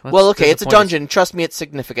 Well, okay, it's a dungeon. Trust me, it's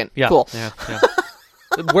significant. Yeah. Cool. Yeah.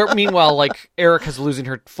 Meanwhile, like Erica's losing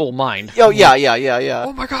her full mind. Oh yeah.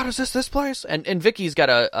 Oh my God, is this place? And Vicky's got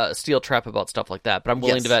a steel trap about stuff like that. But I'm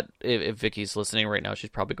willing to bet if Vicky's listening right now, she's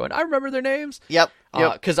probably going, I remember their names. Yep.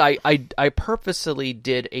 Because I purposely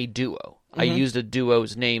did a duo. I used a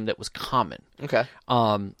duo's name that was common. Okay.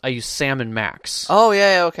 I used Sam and Max. Oh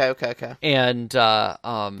yeah. Okay. And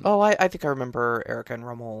I think I remember Erica and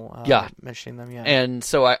Rommel. Mentioning them. Yeah. And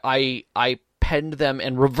so I penned them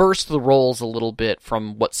and reversed the roles a little bit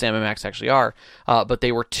from what Sam and Max actually are. But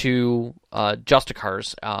they were two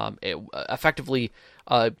Justicars, effectively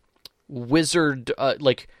wizard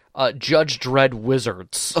Judge Dredd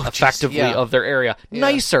wizards, effectively of their area. Yeah.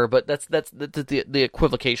 Nicer, but that's the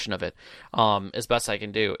equivocation of it, as best I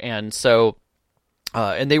can do. And so,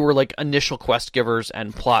 and they were like initial quest givers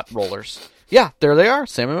and plot rollers. Yeah, there they are,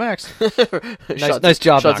 Sam and Max. nice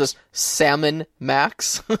job, Sean Max. says, Salmon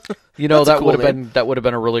Max. That would have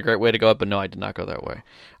been a really great way to go up, but no, I did not go that way.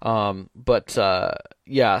 So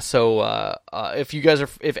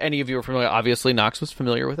if any of you are familiar, obviously Knox was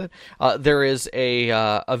familiar with it. There is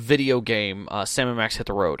a video game, Sam and Max Hit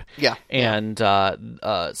the Road. Yeah. And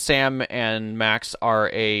Sam and Max are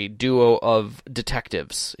a duo of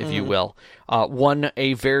detectives, if you will. One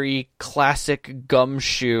a very classic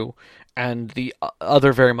gumshoe, and the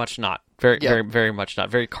other very much not. Very much not.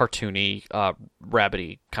 Very cartoony,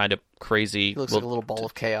 rabbity, kind of crazy. He looks like a little ball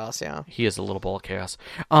of chaos, yeah. He is a little ball of chaos.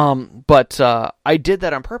 But I did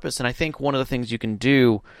that on purpose, and I think one of the things you can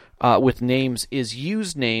do with names is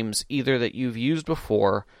use names either that you've used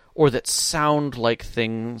before or that sound like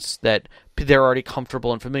things that they're already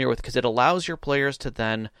comfortable and familiar with, because it allows your players to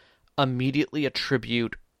then immediately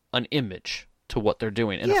attribute an image to what they're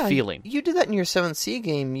doing and a feeling. You did that in your 7th Sea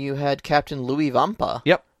game. You had Captain Louis Vampa.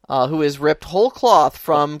 Yep. Who is ripped whole cloth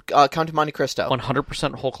from Count of Monte Cristo.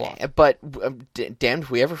 100% whole cloth. But damned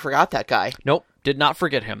if we ever forgot that guy. Nope, did not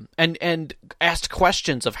forget him. And asked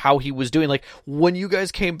questions of how he was doing. Like, when you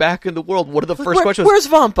guys came back in the world, what are the first questions? Where's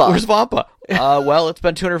Vampa? Where's Vampa? Well, it's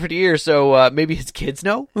been 250 years, so maybe his kids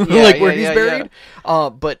know? Where he's buried? Yeah.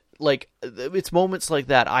 But like, it's moments like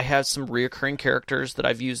that. I have some reoccurring characters that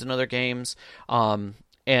I've used in other games. And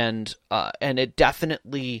it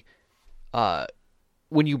definitely...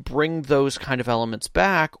 when you bring those kind of elements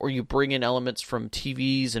back, or you bring in elements from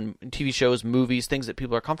TVs and TV shows, movies, things that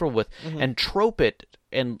people are comfortable with, and trope it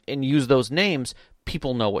and use those names,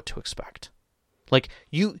 people know what to expect. Like,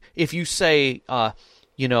 if you say, a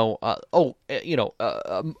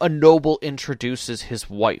noble introduces his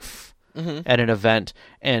wife at an event,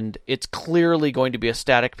 and it's clearly going to be a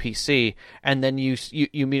static PC, and then you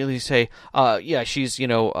immediately say, she's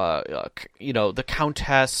the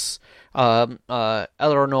Countess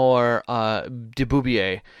Eleanor de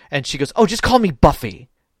Bouvier, and she goes, just call me Buffy.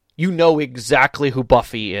 You know exactly who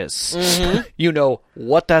Buffy is. You know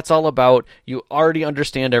what that's all about. You already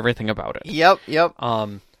understand everything about it. Yep.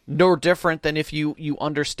 No different than if you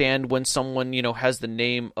understand when someone has the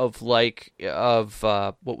name of what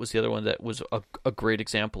was the other one that was a great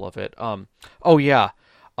example of it?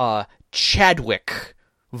 Chadwick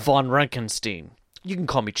von Rankenstein. You can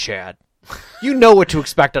call me Chad. You know what to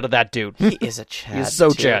expect out of that dude. He is a Chad. He's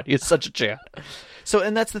so too. Chad. He's such a Chad. So,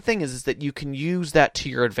 and that's the thing is that you can use that to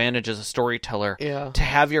your advantage as a storyteller to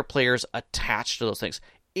have your players attached to those things.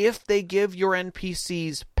 If they give your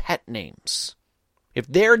NPCs pet names, if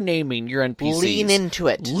they're naming your NPCs, lean into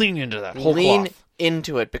it. Lean into that. Whole lean cloth.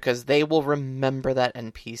 Into it, because they will remember that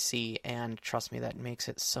NPC, and trust me, that makes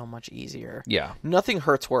it so much easier. Yeah. Nothing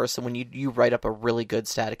hurts worse than when you write up a really good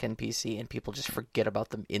static NPC and people just forget about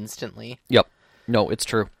them instantly. Yep. No, it's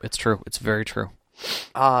true. It's true. It's very true.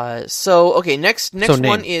 Next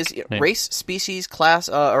one is race, species, class,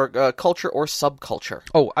 or culture or subculture.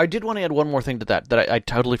 Oh, I did want to add one more thing to that I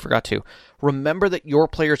totally forgot to. Remember that your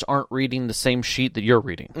players aren't reading the same sheet that you're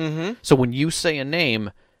reading. Mm-hmm. So when you say a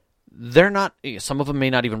name, they're not. Some of them may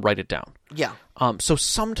not even write it down. Yeah. So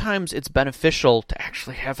sometimes it's beneficial to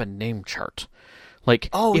actually have a name chart. Like,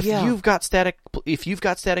 if you've got static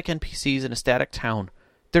NPCs in a static town,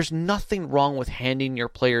 there's nothing wrong with handing your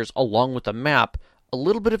players, along with a map, a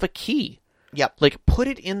little bit of a key. Yep. Like, put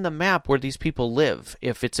it in the map where these people live.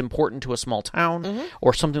 If it's important to a small town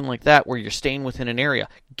or something like that where you're staying within an area,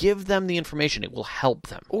 give them the information. It will help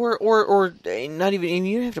them. Or not even,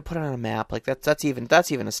 you don't have to put it on a map. Like, that's even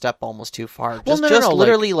a step almost too far. Just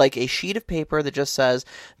literally like a sheet of paper that just says,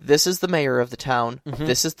 this is the mayor of the town,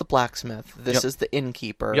 this is the blacksmith, this is the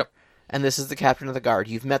innkeeper. Yep. and this is the captain of the guard.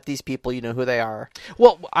 You've met these people, you know who they are.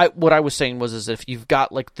 Well, what I was saying was if you've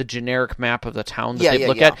got like the generic map of the town that they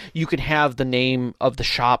look at, you could have the name of the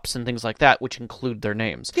shops and things like that, which include their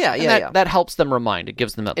names. That helps them remind. It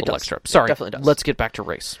gives them that little extra. Sorry, definitely does. Let's get back to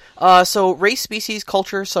race. So race, species,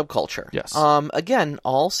 culture, subculture. Yes. Again,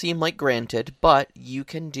 all seem like granted, but you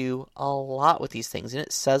can do a lot with these things, and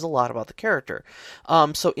it says a lot about the character.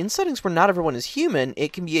 So in settings where not everyone is human,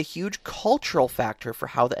 it can be a huge cultural factor for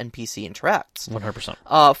how the NPC interacts.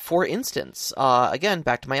 100%. For instance, again,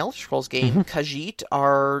 back to my Elder Scrolls game, Khajiit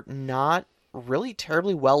are not really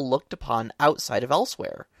terribly well looked upon outside of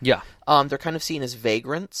Elsewhere. Yeah. They're kind of seen as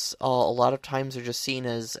vagrants. A lot of times they're just seen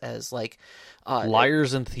as like...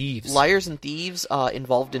 liars and thieves. Liars and thieves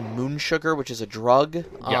involved in moon sugar, which is a drug.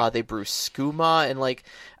 They brew skooma, and like,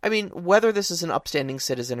 I mean, whether this is an upstanding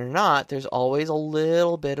citizen or not, there's always a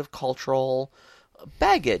little bit of cultural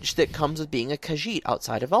baggage that comes with being a Khajiit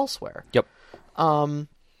outside of Elsewhere. Yep. And,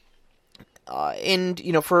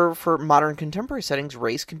 you know, for modern contemporary settings,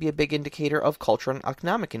 race can be a big indicator of cultural and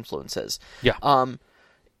economic influences. Yeah.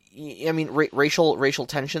 I mean, racial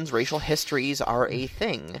tensions, racial histories are a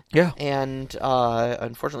thing. Yeah. And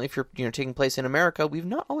unfortunately, if you're taking place in America, we've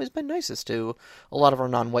not always been nicest to a lot of our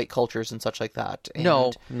non-white cultures and such like that. And,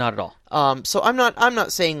 no, not at all. So I'm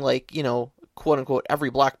not saying like, you know, quote unquote every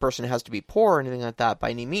black person has to be poor or anything like that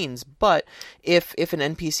by any means. But if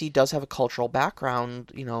an NPC does have a cultural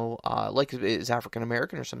background, you know, like is African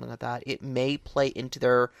American or something like that, it may play into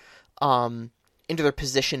their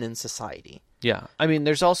position in society. Yeah. I mean,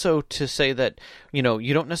 there's also to say that, you know,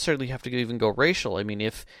 you don't necessarily have to even go racial. I mean,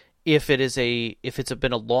 if it's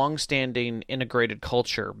been a long-standing integrated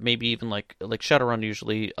culture, maybe even like Shadowrun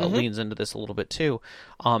usually leans into this a little bit too.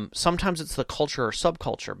 Sometimes it's the culture or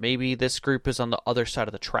subculture. Maybe this group is on the other side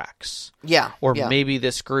of the tracks. Yeah. Or maybe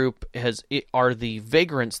this group are the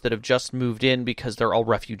vagrants that have just moved in because they're all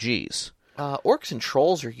refugees. Orcs and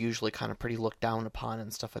trolls are usually kind of pretty looked down upon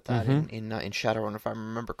and stuff like that in Shadowrun, if I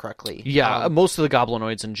remember correctly. Yeah, most of the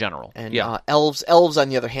goblinoids in general. And elves on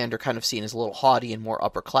the other hand are kind of seen as a little haughty and more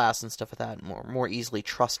upper class and stuff like that, more easily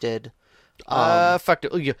trusted.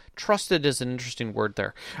 Effectively, trusted is an interesting word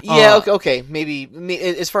there. Yeah, okay, maybe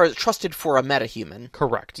as far as trusted for a metahuman.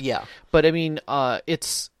 Correct. Yeah, but I mean,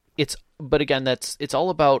 but again, it's all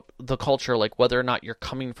about the culture, like whether or not you're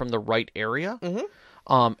coming from the right area. Mm-hmm.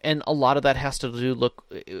 And a lot of that has to do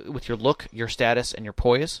with your look, your status, and your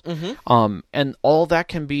poise. Mm-hmm. And all that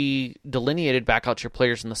can be delineated back out to your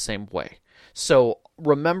players in the same way. So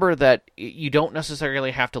remember that you don't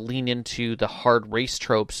necessarily have to lean into the hard race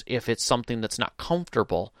tropes if it's something that's not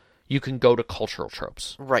comfortable. You can go to cultural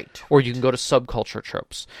tropes. Right. Or you can go to subculture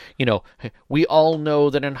tropes. You know, we all know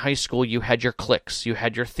that in high school you had your cliques, you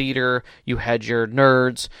had your theater, you had your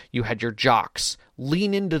nerds, you had your jocks.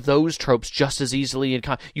 Lean into those tropes just as easily.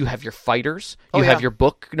 You have your fighters, you have your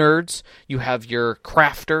book nerds, you have your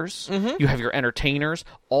crafters, you have your entertainers.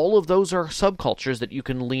 All of those are subcultures that you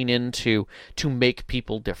can lean into to make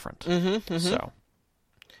people different. So...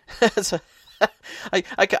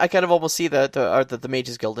 I kind of almost see the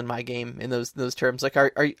Mages Guild in my game in those terms. Like,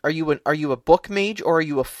 are you a book mage or are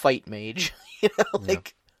you a fight mage? You know,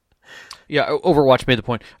 like. Yeah, Overwatch made the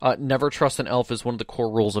point. Never trust an elf is one of the core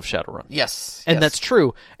rules of Shadowrun. Yes, and that's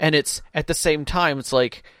true. And it's at the same time, it's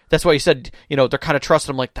like that's why you said, you know, they're kind of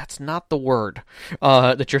trusted. I'm like, that's not the word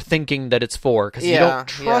that you're thinking that it's for, because you don't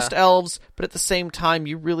trust elves, but at the same time,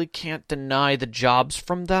 you really can't deny the jobs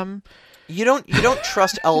from them. You don't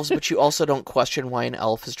trust elves, but you also don't question why an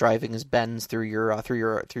elf is driving his Benz through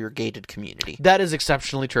your gated community. That is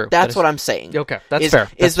exceptionally true. That's what I'm saying. Okay, that's fair.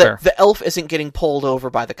 Is that the elf isn't getting pulled over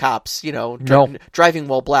by the cops? You know, driving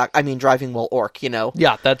while black. I mean, driving while orc. You know.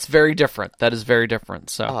 Yeah, that's very different. That is very different.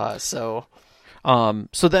 So.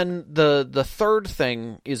 So then the third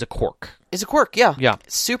thing is a quirk. Is a quirk. Yeah. Yeah.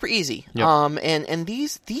 Super easy. Yep. And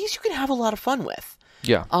these you can have a lot of fun with.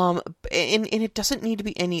 Yeah. And it doesn't need to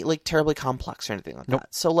be any, like, terribly complex or anything like that.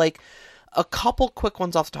 So, like, a couple quick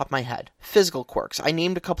ones off the top of my head. Physical quirks. I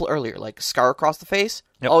named a couple earlier, like scar across the face.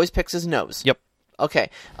 Yep. Always picks his nose. Yep. Okay.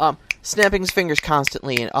 Snapping his fingers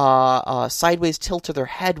constantly, and sideways tilt to their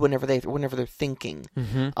head whenever they're thinking.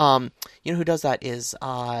 Mm-hmm. You know who does that is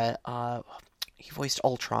he voiced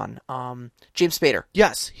Ultron. James Spader.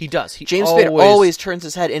 Yes, he does. James Spader always turns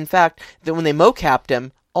his head. In fact, when they mocapped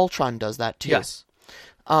him, Ultron does that too. Yes.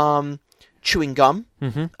 Chewing gum,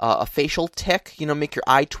 mm-hmm. A facial tick, you know, make your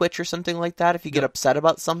eye twitch or something like that if you get upset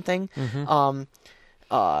about something.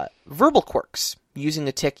 Mm-hmm. Verbal quirks. using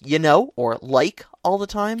a tick, or like all the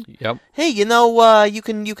time. Yep. Hey, you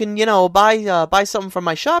can buy something from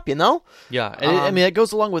my shop, Yeah, I mean, it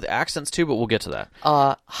goes along with accents too, but we'll get to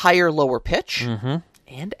that. Higher, lower pitch. Mm-hmm.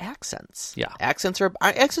 And accents. Yeah. Accents are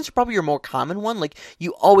probably your more common one. Like,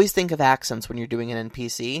 you always think of accents when you're doing an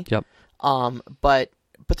NPC. Yep.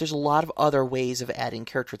 But there's a lot of other ways of adding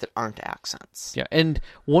character that aren't accents. Yeah, and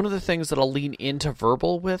one of the things that I'll lean into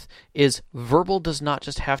verbal with is verbal does not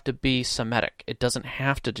just have to be Semitic. It doesn't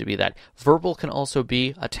have to be that. Verbal can also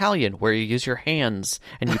be Italian, where you use your hands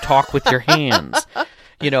and you talk with your hands.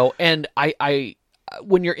 And I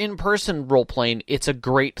when you're in person role playing, it's a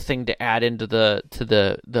great thing to add into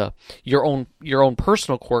your own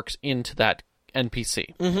personal quirks into that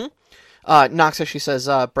NPC. Mm-hmm. Knox actually says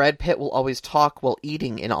Brad Pitt will always talk while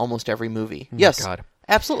eating in almost every movie. Oh yes, God.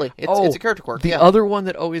 Absolutely. It's a character quirk. The other one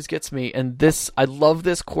that always gets me, and I love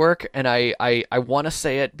this quirk, and I want to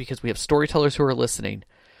say it because we have storytellers who are listening.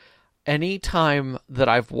 Anytime that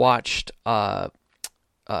I've watched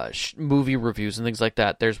movie reviews and things like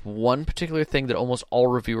that, there's one particular thing that almost all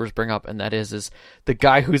reviewers bring up, and that is the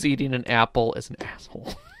guy who's eating an apple is an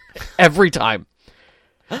asshole. Every time.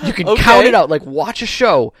 You can count it out. Like, watch a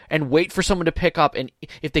show and wait for someone to pick up, and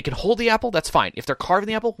if they can hold the apple, that's fine. If they're carving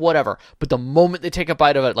the apple, whatever. But the moment they take a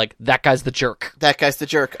bite of it, like, that guy's the jerk. That guy's the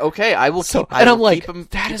jerk. Okay, I will keep. And I'm like,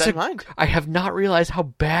 keep that in mind. I have not realized how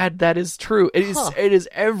bad that is true. It is. It is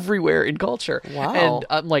everywhere in culture. Wow. And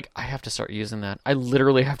I'm like, I have to start using that. I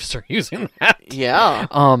literally have to start using that. Yeah.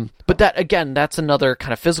 But that again, that's another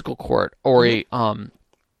kind of physical quirk or a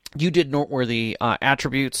You did noteworthy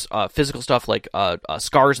attributes, physical stuff like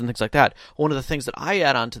scars and things like that. One of the things that I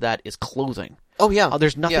add on to that is clothing. Oh, yeah.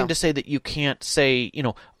 There's nothing to say that you can't say,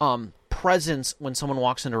 presence when someone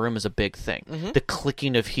walks into a room is a big thing. Mm-hmm. The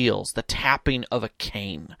clicking of heels, the tapping of a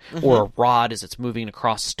cane or a rod as it's moving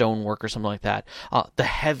across stonework or something like that. The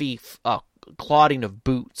heavy clodding of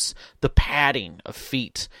boots, the padding of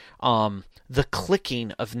feet, the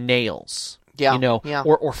clicking of nails. Yeah.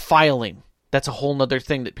 Or filing. That's a whole nother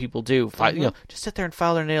thing that people do. Just sit there and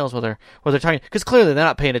file their nails while they're talking, because clearly they're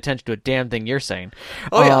not paying attention to a damn thing you're saying.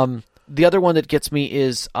 The other one that gets me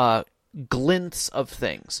is glints of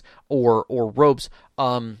things or robes.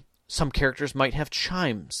 Some characters might have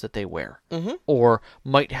chimes that they wear, or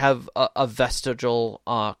might have a vestigial,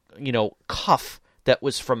 cuff that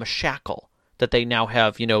was from a shackle that they now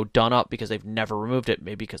have, done up because they've never removed it,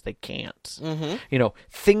 maybe because they can't.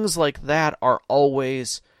 Things like that are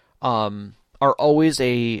always a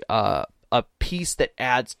piece that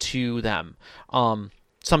adds to them.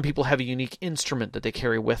 Some people have a unique instrument that they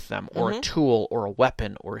carry with them, or a tool, or a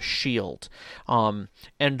weapon, or a shield. And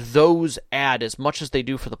those add as much as they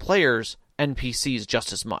do for the players, NPCs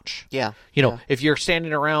just as much. Yeah. If you're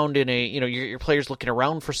standing around in a, your player's looking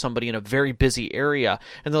around for somebody in a very busy area,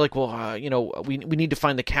 and they're like, well, we need to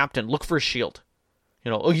find the captain. Look for a shield.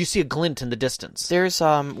 You see a glint in the distance. There's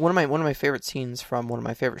one of my favorite scenes from one of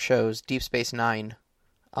my favorite shows, Deep Space Nine,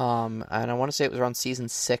 and I want to say it was around season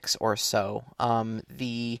 6 or so.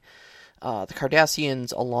 The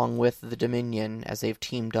Cardassians, along with the Dominion, as they've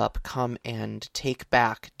teamed up, come and take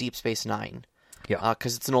back Deep Space Nine. Yeah,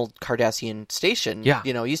 because it's an old Cardassian station. Yeah,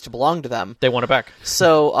 it used to belong to them. They want it back.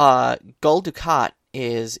 So Gul Dukat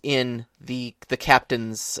is in the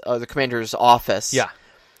captain's, the commander's office. Yeah.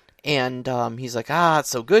 And he's like, it's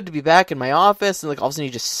so good to be back in my office. And like all of a sudden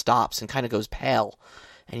he just stops and kind of goes pale.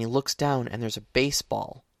 And he looks down and there's a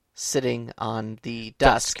baseball sitting on the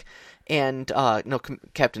desk. And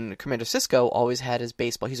Commander Sisko always had his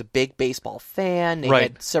baseball. He's a big baseball fan. They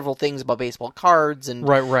had several things about baseball cards and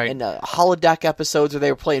and holodeck episodes where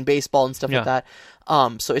they were playing baseball and stuff like that.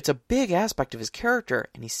 So it's a big aspect of his character.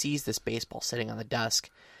 And he sees this baseball sitting on the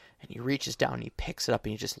desk. And he reaches down and he picks it up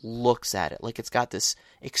and he just looks at it like it's got this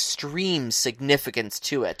extreme significance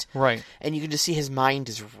to it. Right. And you can just see his mind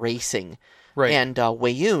is racing. Right. And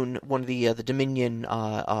Wei-Yun, one of the Dominion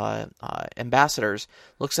ambassadors,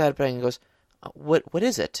 looks at it and goes, "What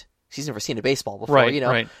is it?" He's never seen a baseball before,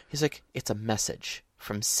 Right. He's like, "It's a message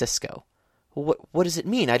from Sisko." Well, what does it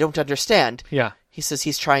mean? I don't understand. Yeah. He says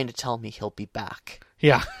he's trying to tell me he'll be back.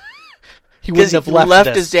 Yeah. He wouldn't have left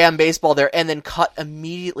this. his damn baseball there, and then cut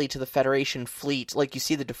immediately to the Federation fleet. Like, you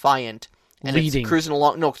see the Defiant, and leading. It's cruising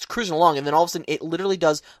along. No, it's cruising along, and then all of a sudden it literally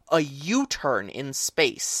does a U-turn in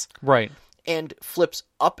space. Right. And flips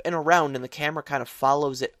up and around, and the camera kind of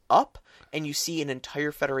follows it up, and you see an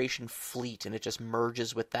entire Federation fleet, and it just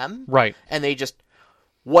merges with them. Right. And they just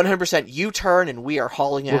 100% U-turn, and we are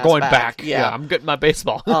hauling ass back. We're going back. Yeah, I'm getting my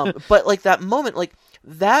baseball. But like that moment, like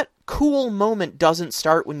that cool moment doesn't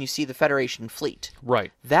start when you see the Federation fleet.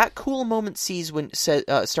 Right. That cool moment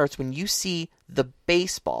starts when you see the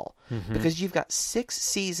baseball, because you've got 6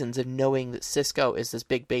 seasons of knowing that Cisco is this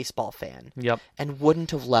big baseball fan, and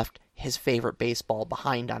wouldn't have left his favorite baseball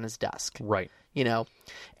behind on his desk. Right. You know?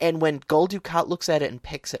 And when Gul Dukat looks at it and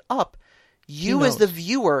picks it up, you as the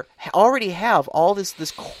viewer already have all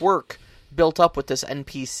this quirk built up with this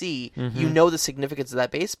NPC. You know the significance of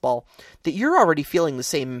that baseball, that you're already feeling the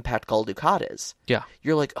same impact Gul Dukat is. Yeah.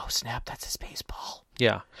 You're like, oh snap, that's his baseball.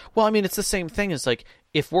 Yeah. Well, I mean, it's the same thing as like,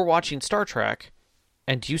 if we're watching Star Trek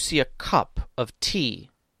and you see a cup of tea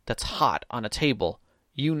that's hot on a table,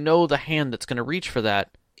 you know the hand that's going to reach for that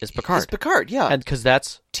is Picard. It's Picard, yeah. And because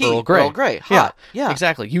that's tea, Earl Grey. Earl Grey, hot. Yeah.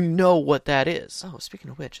 Exactly. You know what that is. Oh, speaking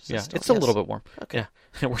of which, it's a little bit warm. Okay.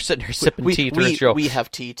 Yeah. We're sitting here sipping tea through the show. We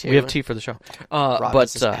have tea too. We have tea for the show. Rob, but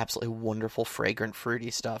this is absolutely wonderful, fragrant,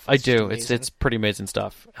 fruity stuff. I do. It's pretty amazing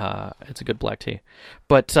stuff. It's a good black tea.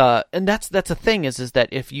 But and that's the thing is that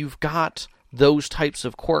if you've got those types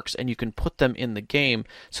of quirks and you can put them in the game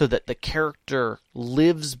so that the character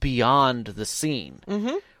lives beyond the scene.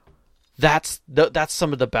 That's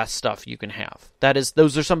some of the best stuff you can have.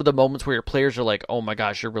 Those are some of the moments where your players are like, "Oh my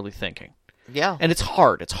gosh, you're really thinking." Yeah. And it's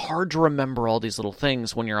hard. It's hard to remember all these little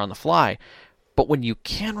things when you're on the fly. But when you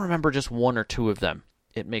can remember just one or two of them,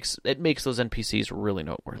 it makes those NPCs really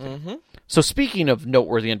noteworthy. So speaking of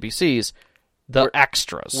noteworthy NPCs, the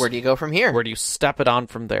extras. Where do you go from here? Where do you step it on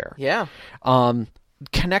from there? Yeah.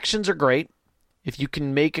 Connections are great. If you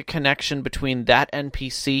can make a connection between that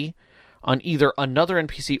NPC on either another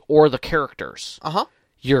NPC or the characters,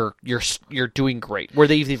 you're doing great. Where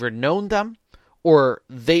they've either known them or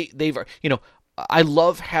they've I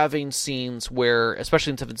love having scenes where,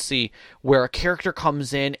 especially in 7th Sea, where a character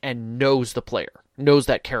comes in and knows the player, knows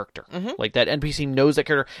that character. Like that NPC knows that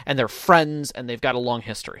character, and they're friends, and they've got a long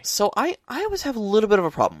history. So I always have a little bit of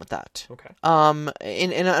a problem with that. Okay.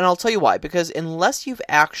 And I'll tell you why. Because unless you've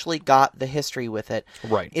actually got the history with it,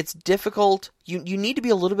 right, it's difficult. You need to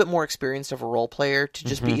be a little bit more experienced of a role player to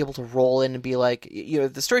just be able to roll in and be like,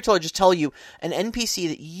 the storyteller just tell you an NPC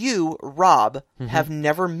that you, Rob, have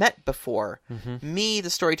never met before. Me, the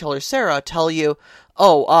storyteller, Sarah, tell you,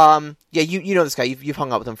 you know this guy. You've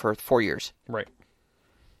hung out with him for 4 years. Right.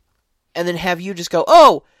 And then have you just go,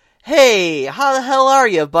 oh, hey, how the hell are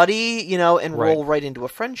you, buddy? And roll right into a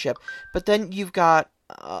friendship. But then you've got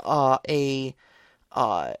an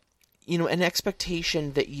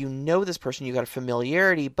expectation that this person, you got a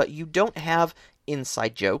familiarity, but you don't have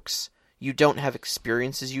inside jokes. You don't have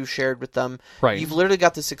experiences you shared with them. Right. You've literally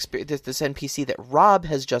got this NPC that Rob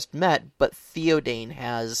has just met, but Theodane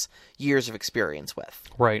has years of experience with.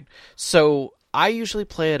 Right. So I usually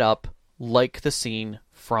play it up like the scene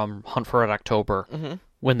from Hunt for Red October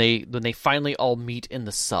when they finally all meet in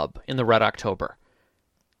the Red October,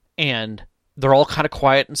 and they're all kind of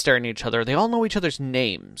quiet and staring at each other. They all know each other's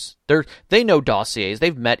names. They know dossiers.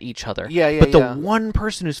 They've met each other. But the one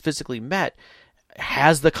person who's physically met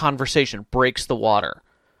has the conversation, breaks the water,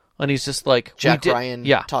 and he's just like Jack Ryan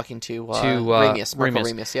talking to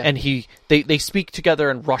Ramius, and they speak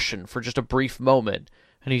together in Russian for just a brief moment,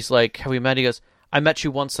 and he's like, "Have we met?" He goes, "I met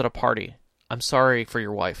you once at a party. I'm sorry for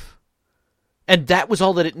your wife." And that was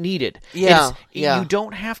all that it needed. Yeah. You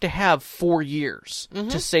don't have to have 4 years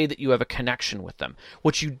to say that you have a connection with them.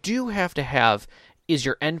 What you do have to have is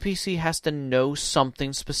your NPC has to know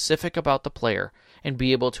something specific about the player and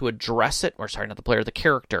be able to address it, not the player, the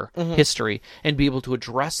character history, and be able to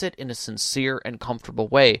address it in a sincere and comfortable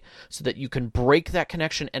way so that you can break that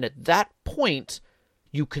connection. And at that point,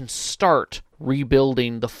 you can start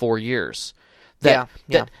rebuilding the 4 years. That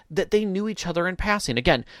they knew each other in passing.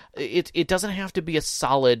 Again, it doesn't have to be a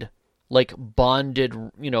solid, like, bonded,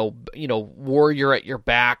 warrior at your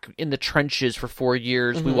back in the trenches for 4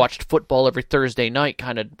 years. We watched football every Thursday night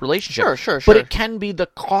kind of relationship. Sure. But it can be the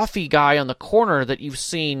coffee guy on the corner that you've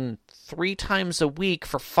seen 3 times a week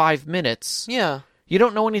for 5 minutes. Yeah. You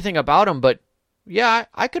don't know anything about him, but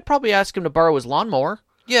I could probably ask him to borrow his lawnmower.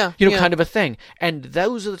 Yeah. Kind of a thing. And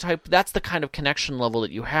that's the kind of connection level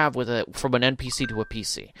that you have from an NPC to a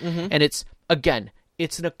PC. And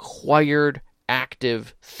it's an acquired,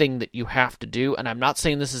 active thing that you have to do. And I'm not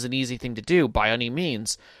saying this is an easy thing to do by any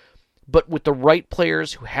means, but with the right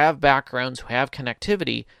players who have backgrounds, who have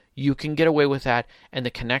connectivity, you can get away with that, and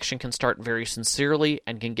the connection can start very sincerely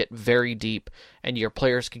and can get very deep, and your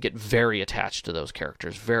players can get very attached to those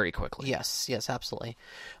characters very quickly. Yes, absolutely.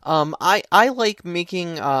 I like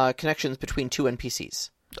making connections between 2 NPCs.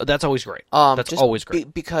 That's always great. That's always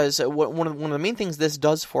great. Because one of the main things this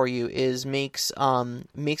does for you is makes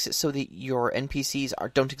it so that your NPCs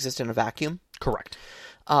don't exist in a vacuum. Correct.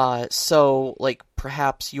 So, like,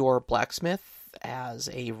 perhaps your blacksmith as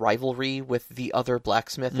a rivalry with the other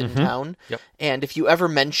blacksmith in town. Yep. And if you ever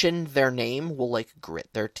mention their name, will like grit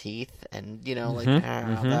their teeth and,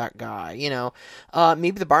 that guy,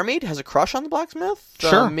 maybe the barmaid has a crush on the blacksmith.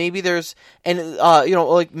 Sure. Maybe there's,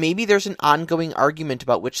 maybe there's an ongoing argument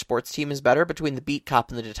about which sports team is better between the beat cop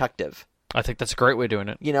and the detective. I think that's a great way of doing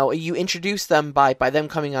it. You introduce them by them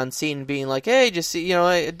coming on scene and being like, "Hey, just see,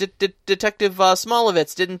 Detective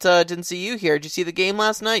Smolovitz didn't see you here. Did you see the game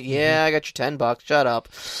last night? Yeah, I got your $10. Shut up.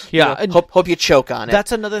 Yeah, and hope you choke on it."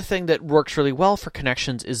 That's another thing that works really well for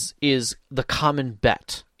connections is the common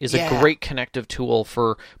bet is a great connective tool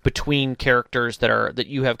for between characters that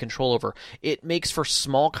you have control over. It makes for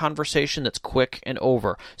small conversation that's quick and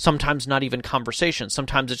over. Sometimes not even conversation.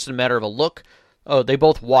 Sometimes it's just a matter of a look. Oh, they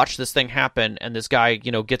both watch this thing happen, and this guy,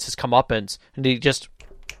 gets his comeuppance, and he just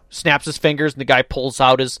snaps his fingers, and the guy pulls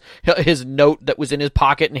out his note that was in his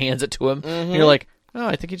pocket and hands it to him. And you're like, oh,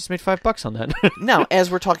 I think he just made $5 on that. Now, as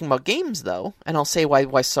we're talking about games, though, and I'll say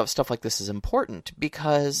why stuff like this is important,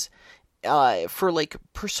 because for like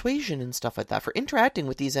persuasion and stuff like that, for interacting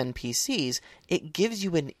with these NPCs, it gives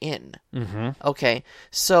you an in. Okay,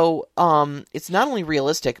 so it's not only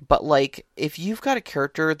realistic, but like if you've got a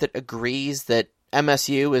character that agrees that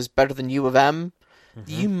MSU is better than U of M,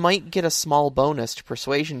 you might get a small bonus to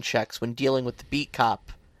persuasion checks when dealing with the beat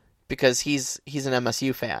cop because he's an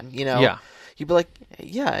MSU fan. Yeah. You'd be like,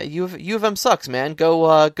 yeah, U of M sucks, man.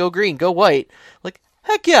 Go green, go white. Like,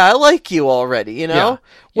 heck yeah, I like you already, Yeah.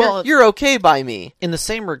 Well, you're okay by me. In the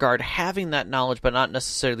same regard, having that knowledge but not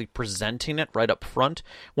necessarily presenting it right up front,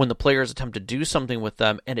 when the players attempt to do something with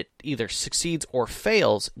them and it either succeeds or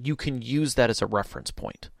fails, you can use that as a reference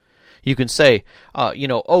point. You can say,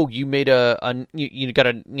 you made you got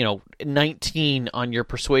a 19 on your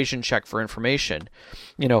persuasion check for information.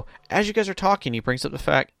 As you guys are talking, he brings up the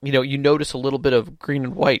fact, you notice a little bit of green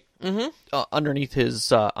and white underneath his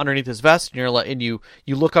vest, and you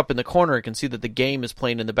look up in the corner and can see that the game is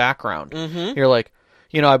playing in the background. You're like,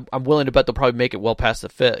 I'm willing to bet they'll probably make it well past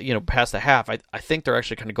past the half. I think they're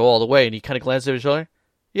actually going to go all the way. And he kind of glances at his shoulder.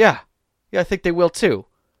 Yeah, I think they will too.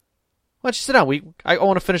 Why don't you sit down? I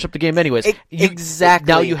want to finish up the game anyways.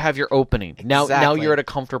 Exactly. Now you have your opening. Now Exactly. you're at a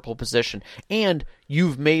comfortable position. And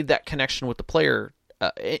you've made that connection with the player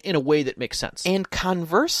in a way that makes sense. And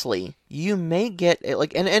conversely, you may get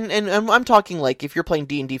like, and I'm talking like if you're playing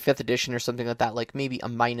D&D 5th edition or something like that, like maybe a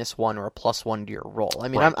 -1 or a +1 to your roll. I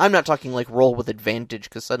mean, Right. I'm not talking like roll with advantage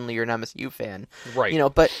because suddenly you're an MSU fan, Right.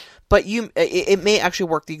 But it may actually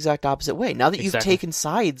work the exact opposite way. Now that you've Exactly. taken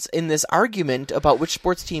sides in this argument about which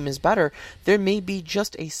sports team is better, there may be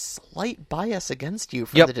just a slight bias against you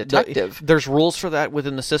from the detective. There's rules for that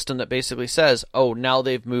within the system that basically says, oh, now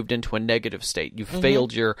they've moved into a negative state. You've failed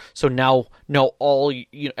so now all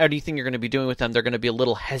anything you're going to be doing with them, they're going to be a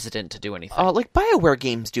little hesitant to do anything. Like BioWare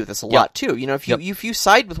games do this a lot too. If you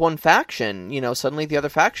side with one faction, suddenly the other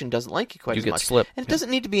faction doesn't like you quite as get much. slipped. And it doesn't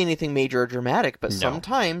need to be anything major or dramatic, but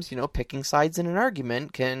sometimes, picking sides in an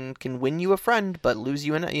argument can win you a friend, but lose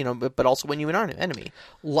you but also win you an enemy.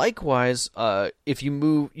 Likewise, if you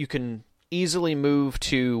move, you can easily move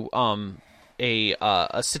to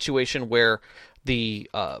a situation where the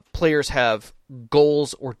players have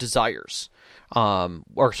goals or desires.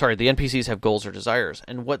 The NPCs have goals or desires.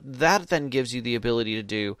 And what that then gives you the ability to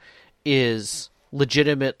do is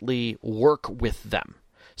legitimately work with them.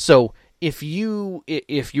 So if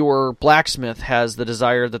your blacksmith has the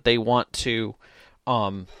desire that they want to,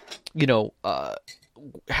 one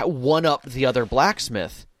up the other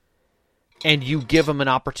blacksmith, and you give them an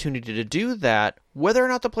opportunity to do that, whether or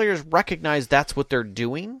not the players recognize that's what they're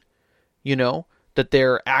doing, that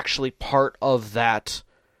they're actually part of that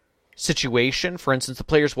situation. For instance, the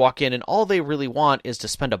players walk in and all they really want is to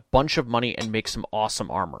spend a bunch of money and make some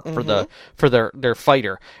awesome armor for their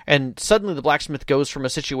fighter. And suddenly the blacksmith goes from a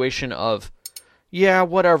situation of, yeah,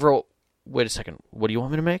 whatever. Wait a second. What do you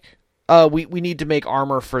want me to make? We need to make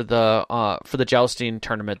armor for the jousting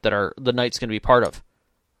tournament that the knight's going to be part of.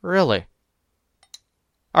 Really?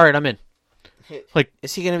 All right, I'm in. Like,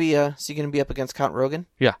 is he going to be up against Count Rogan?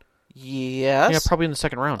 Yeah. Yes. Yeah, probably in the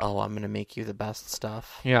second round. Oh, I'm going to make you the best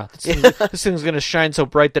stuff. Yeah. This thing's going to shine so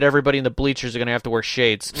bright that everybody in the bleachers are going to have to wear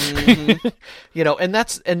shades. And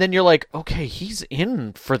then you're like, okay, he's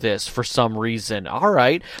in for this for some reason. All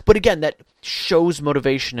right. But again, that shows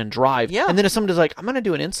motivation and drive. Yeah. And then if somebody's like, I'm going to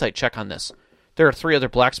do an insight check on this. There are 3 other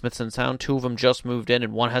blacksmiths in town. 2 of them just moved in,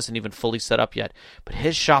 and 1 hasn't even fully set up yet. But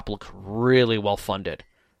his shop looks really well funded.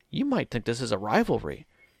 You might think this is a rivalry.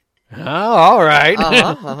 Oh, all right.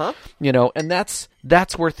 And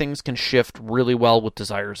that's where things can shift really well with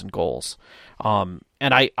desires and goals. And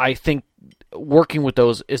I think working with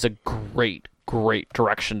those is a great, great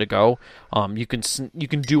direction to go. You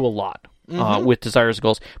can do a lot with desires and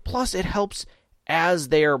goals. Plus, it helps as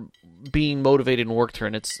they are being motivated and worked through.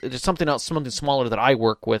 And it's something smaller that I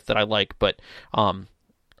work with that I like, but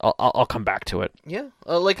I'll come back to it. Yeah,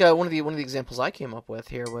 one of the examples I came up with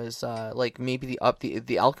here was like maybe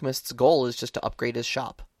the alchemist's goal is just to upgrade his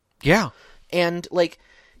shop. Yeah, and like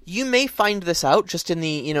you may find this out just in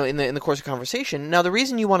the in the course of conversation. Now, the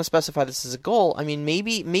reason you want to specify this as a goal, I mean,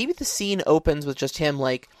 maybe the scene opens with just him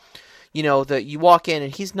like, you walk in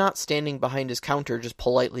and he's not standing behind his counter just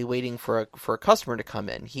politely waiting for a customer to come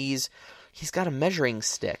in. He's got a measuring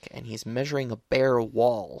stick and he's measuring a bare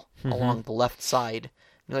wall along the left side.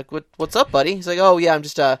 You're like, what's up, buddy? He's like, oh yeah, I'm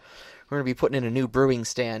just we're gonna be putting in a new brewing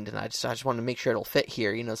stand, and I just want to make sure it'll fit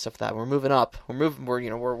here, stuff like that. We're moving up. We're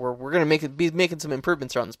gonna be making some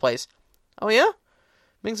improvements around this place. Oh yeah,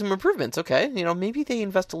 making some improvements. Okay, maybe they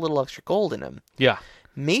invest a little extra gold in him. Yeah.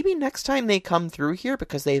 Maybe next time they come through here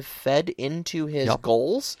because they've fed into his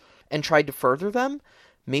goals and tried to further them,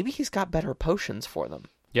 maybe he's got better potions for them.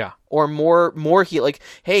 Yeah. Or more heal. Like,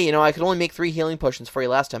 hey, I could only make 3 healing potions for you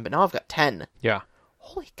last time, but now I've got 10. Yeah.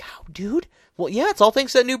 Holy cow, dude. Well, yeah, it's all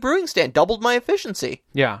thanks to that new brewing stand. Doubled my efficiency.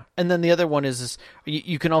 Yeah. And then the other one is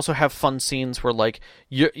you can also have fun scenes where, like,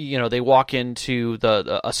 they walk into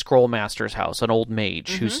a scroll master's house, an old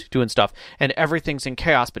mage who's doing stuff, and everything's in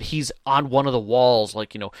chaos, but he's on one of the walls,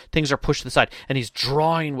 like, things are pushed to the side, and he's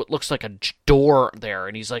drawing what looks like a door there,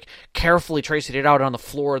 and he's, like, carefully tracing it out on the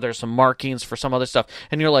floor. There's some markings for some other stuff,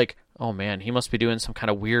 and you're like, oh man, he must be doing some kind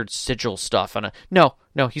of weird sigil stuff.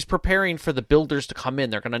 No, he's preparing for the builders to come in.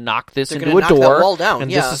 They're going to knock this into a door, that wall down. And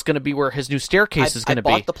this is going to be where his new staircase is going to be.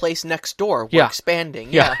 I bought the place next door. We're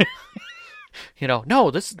expanding. Yeah. No,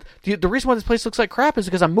 the reason why this place looks like crap is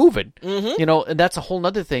because I'm moving. And that's a whole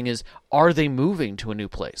nother thing is, are they moving to a new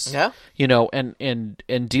place? Yeah. And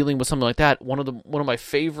dealing with something like that. One of my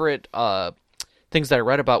favorite things that I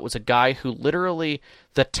read about was a guy who literally,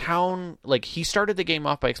 the town, like, he started the game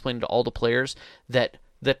off by explaining to all the players that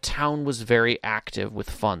the town was very active with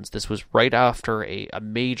funds. This was right after a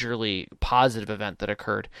majorly positive event that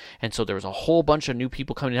occurred. And so there was a whole bunch of new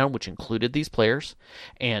people coming down, which included these players.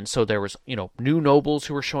 And so there was, new nobles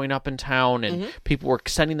who were showing up in town, and people were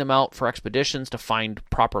sending them out for expeditions to find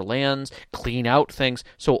proper lands, clean out things.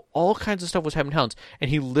 So all kinds of stuff was happening in towns. And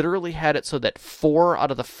he literally had it so that 4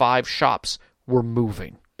 out of the 5 shops were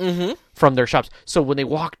moving from their shops. So when they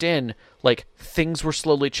walked in, like, things were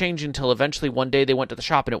slowly changing until eventually one day they went to the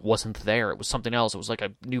shop and it wasn't there. It was something else. It was like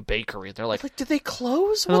a new bakery. They're like, did they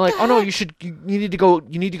close? And they're like, oh no, you need to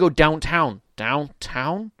go downtown.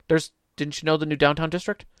 Downtown? Didn't you know the new downtown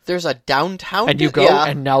district? There's a downtown? And you go,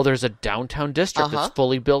 and now there's a downtown district that's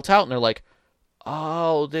fully built out, and they're like,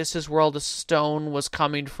 oh, this is where all the stone was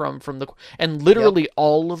coming from the... And literally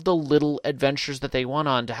all of the little adventures that they went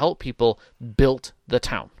on to help people built the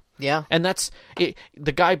town. Yeah. And that's...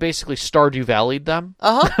 the guy basically Stardew Valley'd them.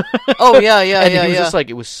 Oh, yeah. And he was just like,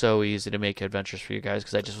 it was so easy to make adventures for you guys,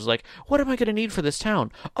 because I just was like, what am I going to need for this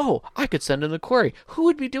town? Oh, I could send in the quarry. Who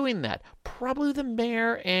would be doing that? Probably the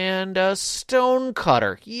mayor and a stone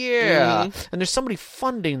cutter. Yeah. And there's somebody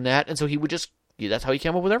funding that, and so he would just... That's how he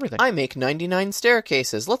came up with everything. I make 99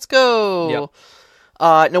 staircases. Let's go.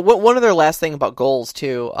 Yep. Now, one other last thing about goals,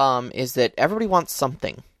 too, is that everybody wants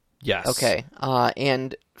something. Yes. Okay.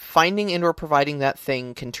 And finding and or providing that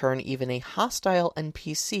thing can turn even a hostile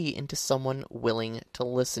NPC into someone willing to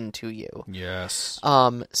listen to you. Yes.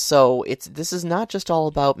 So this is not just all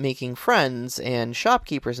about making friends and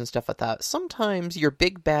shopkeepers and stuff like that. Sometimes your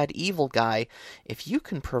big bad evil guy, if you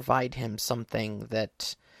can provide him something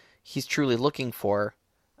that he's truly looking for,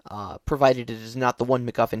 provided it is not the one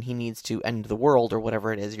MacGuffin he needs to end the world or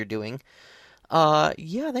whatever it is you're doing,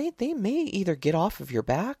 they may either get off of your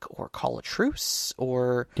back or call a truce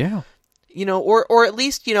or... Yeah. Or at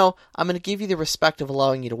least, I'm going to give you the respect of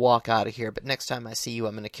allowing you to walk out of here, but next time I see you,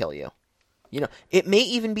 I'm going to kill you. It may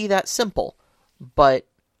even be that simple, but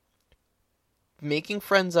making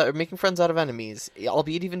friends out of enemies,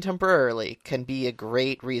 albeit even temporarily, can be a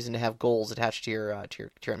great reason to have goals attached to your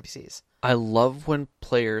NPCs. I love when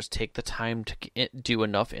players take the time to do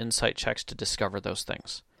enough insight checks to discover those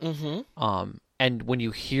things. And when you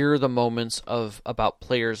hear the moments about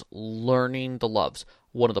players learning the loves,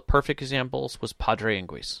 one of the perfect examples was Padre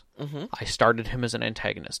Inguis. I started him as an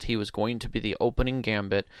antagonist. He was going to be the opening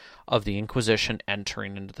gambit of the Inquisition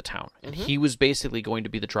entering into the town. And he was basically going to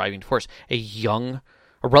be the driving force. A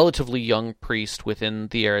relatively young priest within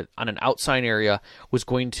the area, on an outside area, was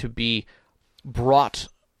going to be brought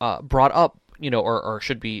up, or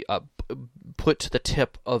should be put to the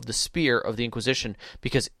tip of the spear of the Inquisition,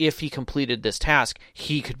 because if he completed this task,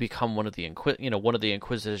 he could become one of the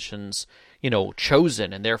Inquisition's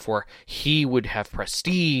chosen, and therefore he would have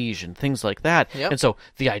prestige and things like that. Yep. And so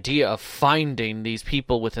the idea of finding these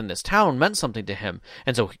people within this town meant something to him.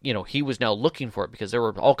 And so he was now looking for it because there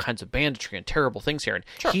were all kinds of banditry and terrible things here, and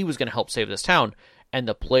Sure. he was going to help save this town. And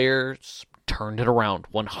the players turned it around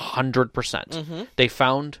 100%. Mm-hmm. They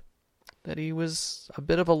found that he was a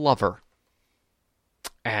bit of a lover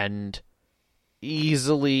and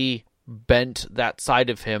easily bent that side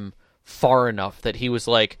of him far enough that he was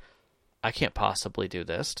like, I can't possibly do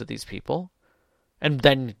this to these people. And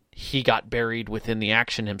then he got buried within the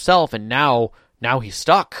action himself, and now he's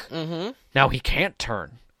stuck. Mm-hmm. Now he can't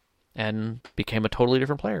turn, and became a totally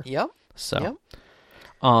different player. Yep. So,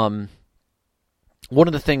 one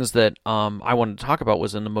of the things that I wanted to talk about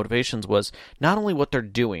was in the motivations was not only what they're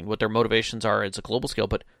doing, what their motivations are at a global scale,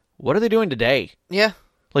 but what are they doing today? Yeah.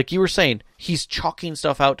 Like you were saying, he's chalking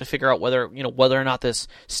stuff out to figure out whether or not this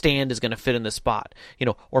stand is going to fit in this spot.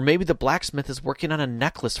 Or maybe the blacksmith is working on a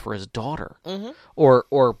necklace for his daughter. Mm-hmm.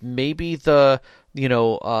 Or maybe the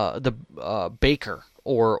baker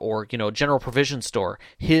or general provision store,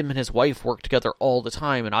 him and his wife work together all the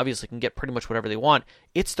time and obviously can get pretty much whatever they want.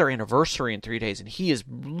 It's their anniversary in 3 days, and he is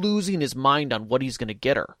losing his mind on what he's going to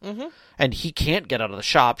get her. Mm-hmm. And he can't get out of the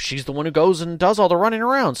shop. She's the one who goes and does all the running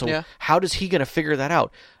around. So how does he going to figure that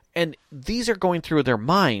out? And these are going through their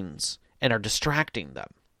minds and are distracting them.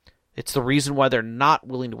 It's the reason why they're not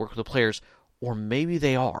willing to work with the players, or maybe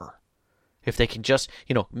they are. If they can just,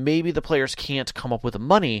 maybe the players can't come up with the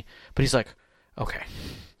money, but he's like, okay,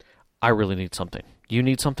 I really need something. You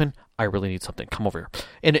need something? I really need something. Come over here.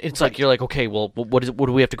 And it's like, you're like, okay, well, what do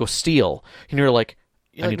we have to go steal? And you're like,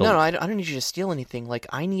 I don't need you to steal anything. Like,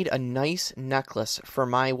 I need a nice necklace for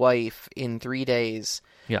my wife in 3 days.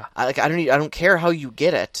 Yeah. I don't care how you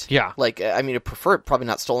get it. Yeah. Like, I mean, I prefer it probably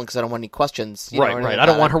not stolen because I don't want any questions. Right. I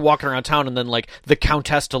don't want her walking around town and then, like, the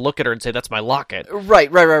countess to look at her and say, that's my locket.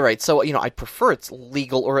 Right. So, I prefer it's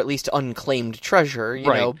legal or at least unclaimed treasure, you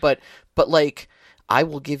know, but like, I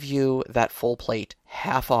will give you that full plate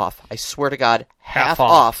half off. I swear to God, half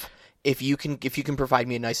off. If you can provide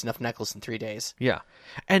me a nice enough necklace in 3 days. Yeah.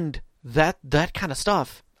 And that kind of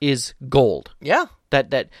stuff is gold. Yeah.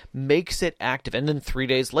 That makes it active. And then 3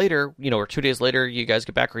 days later, or 2 days later, you guys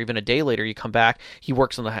get back, or even a day later, you come back, he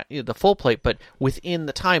works on the full plate, but within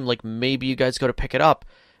the time, like maybe you guys go to pick it up,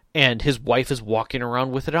 and his wife is walking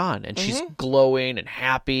around with it on, and she's glowing and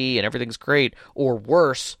happy, and everything's great. Or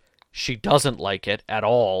worse, she doesn't like it at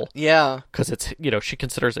all. Yeah. Because it's, she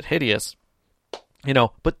considers it hideous.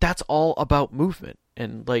 But that's all about movement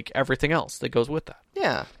and like everything else that goes with that.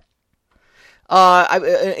 Yeah.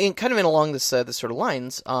 Along this sort of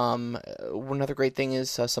lines, another great thing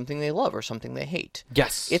is something they love or something they hate.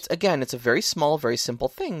 Yes. It's a very small, very simple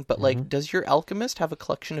thing, but like, does your alchemist have a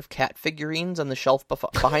collection of cat figurines on the shelf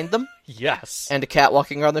behind them? Yes. And a cat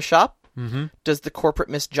walking around the shop? Mm-hmm. Does the corporate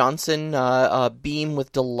Miss Johnson beam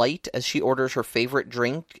with delight as she orders her favorite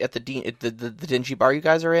drink at the dingy bar you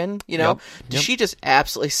guys are in? Does she just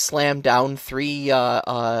absolutely slam down 3 what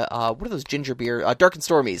are those ginger beer Dark and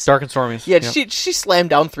Stormies? Dark and Stormies. Yeah, she slammed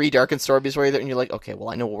down 3 Dark and Stormies right there, and you're like, okay, well,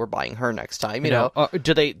 I know what we're buying her next time. You know,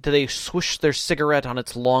 do they swish their cigarette on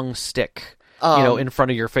its long stick? In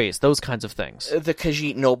front of your face, those kinds of things. The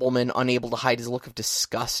Khajiit nobleman unable to hide his look of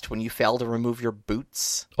disgust when you fail to remove your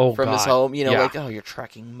boots from his home. Like, oh, you're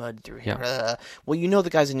tracking mud through here. Well, the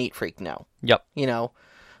guy's a neat freak now. Yep.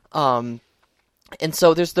 And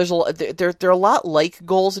so they're a lot like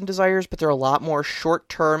goals and desires, but they're a lot more short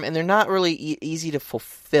term, and they're not really easy to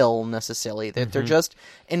fulfill necessarily. They're just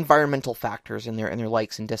environmental factors in their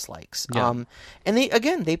likes and dislikes. Yeah. And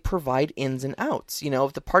they provide ins and outs.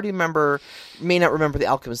 If the party member may not remember the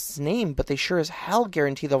alchemist's name, but they sure as hell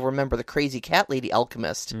guarantee they'll remember the crazy cat lady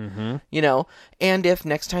alchemist. Mm-hmm. And if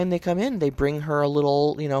next time they come in, they bring her a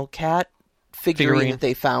little cat figurine that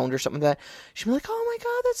they found or something like that, she'll be like, oh my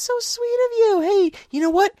God, that's so sweet of you. Hey, you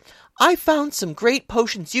know what? I found some great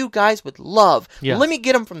potions you guys would love. Yeah. Let me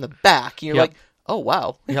get them from the back. And you're like, oh,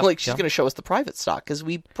 wow. Yep. Like, she's going to show us the private stock because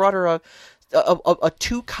we brought her a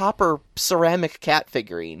 2 copper ceramic cat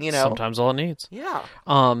figurine, Sometimes all it needs. Yeah.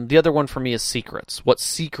 The other one for me is secrets. What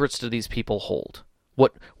secrets do these people hold?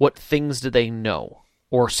 What things do they know?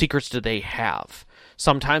 Or secrets do they have?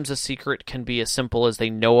 Sometimes a secret can be as simple as they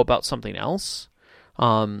know about something else.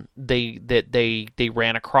 They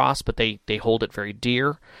ran across, but they hold it very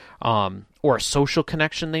dear. Or a social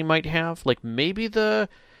connection they might have. Like maybe the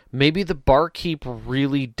barkeep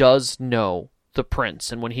really does know the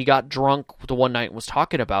prince, and when he got drunk the one night and was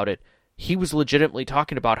talking about it, he was legitimately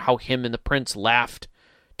talking about how him and the prince laughed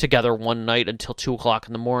together one night until 2 o'clock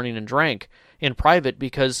in the morning and drank in private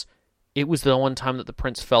because it was the one time that the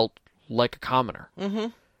prince felt like a commoner. Mm-hmm.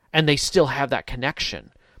 And they still have that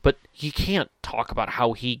connection. But he can't talk about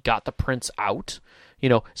how he got the prince out,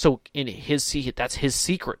 so that's his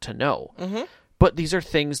secret to know. Mm-hmm. But these are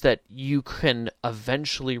things that you can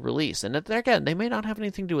eventually release. And again, they may not have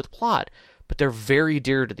anything to do with plot, but they're very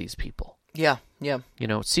dear to these people. Yeah.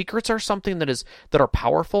 Secrets are something that are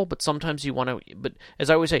powerful, but sometimes you want to, but as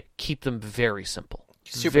I always say, keep them very simple.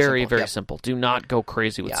 Very simple. Do not go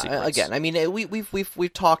crazy with secrets. Again, I mean,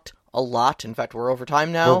 we've talked a lot. In fact, we're over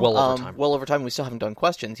time now. We're well over time. We still haven't done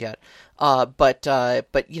questions yet. But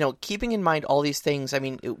keeping in mind all these things, I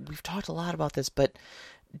mean, we've talked a lot about this, but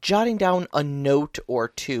jotting down a note or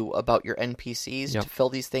two about your NPCs to fill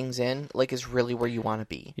these things in, is really where you want to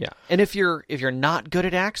be. Yeah. And if you're not good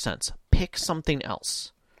at accents, pick something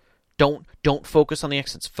else. Don't focus on the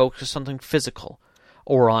accents. Focus on something physical.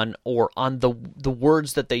 Or on the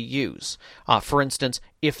words that they use. For instance,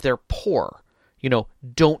 if they're poor,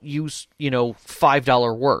 don't use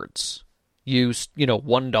 $5 words. Use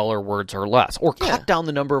 $1 words or less, or cut down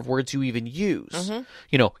the number of words you even use.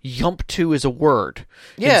 Mm-hmm. Yump-to is a word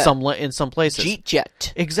in some places. Jeet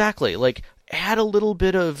jet, exactly. Add a little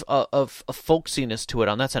bit of folksiness to it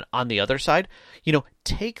on that side. On the other side,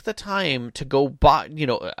 take the time to go buy.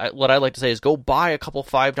 What I like to say is go buy a couple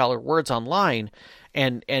 $5 words online.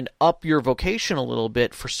 And up your vocation a little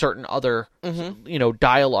bit for certain other,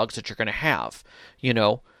 dialogues that you're going to have,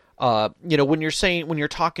 when you're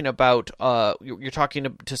talking about, you're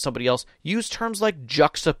talking to somebody else, use terms like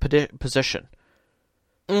juxtaposition.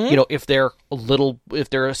 Mm-hmm. If they're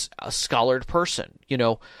a scholared person,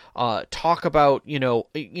 talk about,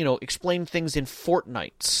 explain things in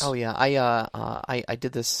fortnights. Oh yeah. I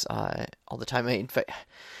did this, all the time. In fact,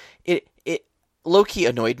 it low-key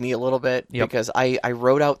annoyed me a little bit because I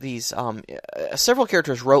wrote out these, several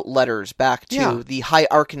characters wrote letters back to the High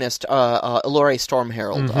Arcanist, Elore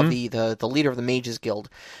Stormherald, of the leader of the Mages Guild,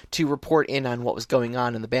 to report in on what was going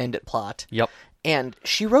on in the bandit plot. Yep. And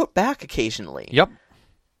she wrote back occasionally. Yep.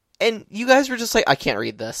 And you guys were just like, I can't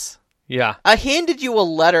read this. Yeah. I handed you a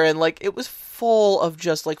letter and it was full of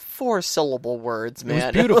just 4-syllable words, man. It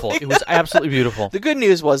was beautiful. It was absolutely beautiful. The good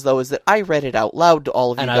news was, though, is that I read it out loud to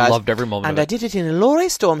all of you guys. And I loved every moment and of it. I did it in Elore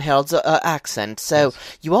Stormherald's accent, so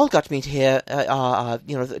you all got me to hear,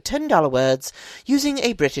 the $10 words using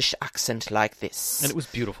a British accent like this. And it was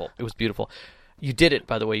beautiful. It was beautiful. You did it,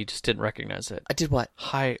 by the way. You just didn't recognize it. I did what?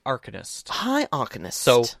 High Arcanist. High Arcanist.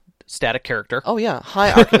 So, static character. Oh, yeah.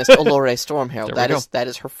 High Arcanist Elore Stormherald. That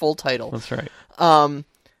is her full title. That's right.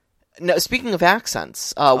 Now, speaking of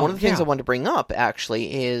accents, one of the things I wanted to bring up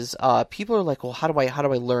actually is people are like, well, how do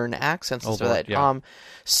I learn accents and stuff like that? Yeah.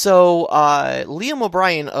 So Liam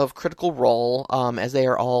O'Brien of Critical Role, as they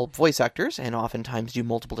are all voice actors and oftentimes do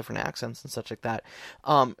multiple different accents and such like that.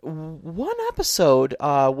 One episode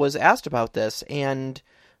was asked about this and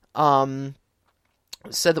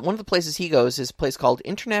said that one of the places he goes is a place called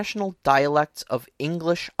International Dialects of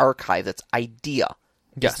English Archive. That's IDEA.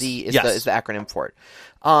 Yes. Is the acronym for it.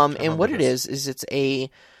 And what it is it's a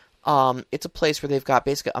place where they've got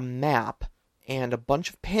basically a map and a bunch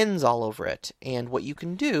of pins all over it. And what you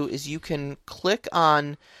can do is you can click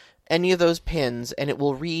on any of those pins and it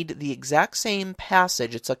will read the exact same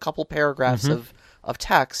passage. It's a couple paragraphs of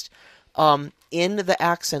text in the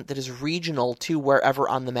accent that is regional to wherever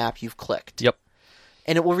on the map you've clicked. Yep.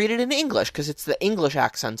 And it will read it in English because it's the English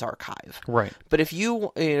Accents Archive. Right. But if you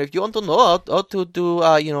want to know how to do,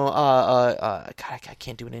 God, I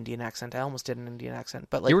can't do an Indian accent. I almost did an Indian accent,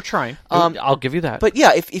 but you were trying. I'll give you that. But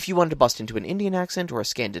yeah, if you wanted to bust into an Indian accent or a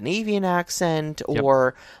Scandinavian accent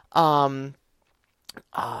or, an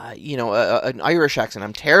Irish accent.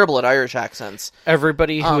 I'm terrible at Irish accents.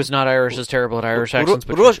 Everybody who is not Irish is terrible at Irish accents.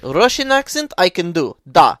 Russian accent, I can do.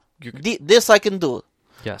 This I can do.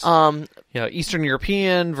 Yes. Eastern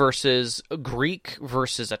European versus Greek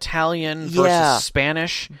versus Italian versus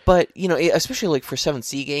Spanish. But, especially for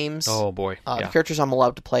 7C games. Oh, boy. The characters I'm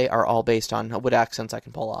allowed to play are all based on what accents I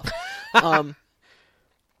can pull off.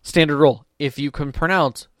 Standard rule. If you can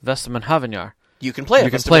pronounce Vestaman Havinar, you can play it.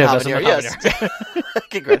 You can play Vestaman Havinar. Yes.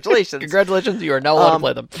 Congratulations. Congratulations. You are now allowed to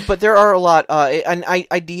play them. But there are a lot. And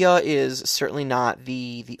IDEA is certainly not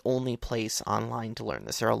the only place online to learn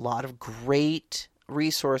this. There are a lot of great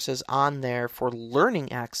resources on there for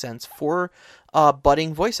learning accents for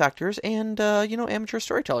budding voice actors and amateur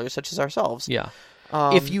storytellers such as ourselves. Yeah.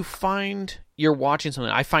 If you find you're watching something,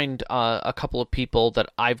 I find a couple of people that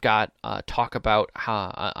I've got talk about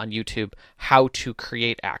on YouTube how to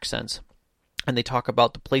create accents. and they talk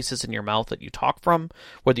about the places in your mouth that you talk from,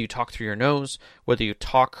 whether you talk through your nose, whether you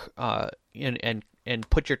talk and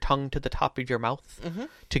put your tongue to the top of your mouth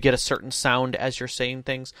to get a certain sound as you're saying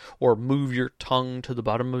things, or move your tongue to the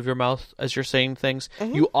bottom of your mouth as you're saying things.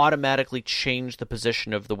 You automatically change the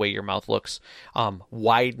position of the way your mouth looks,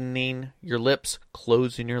 widening your lips,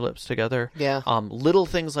 closing your lips together. Yeah. Little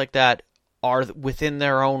things like that are within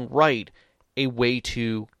their own right a way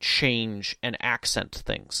to change and accent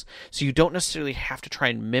things. So you don't necessarily have to try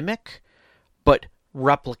and mimic, but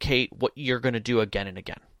replicate what you're going to do again and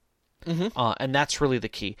again. And that's really the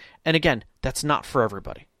key. And again, that's not for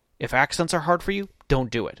everybody. If accents are hard for you, don't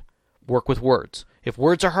do it. Work with words. If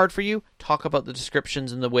words are hard for you, talk about the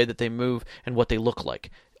descriptions and the way that they move and what they look like.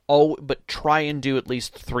 But try and do at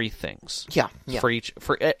least 3 things. Yeah. For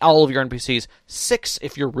all of your NPCs. 6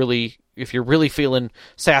 if you're really feeling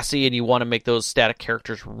sassy and you want to make those static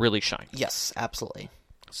characters really shine. Yes, absolutely.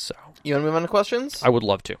 So you want to move on to questions? I would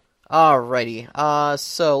love to. Alrighty.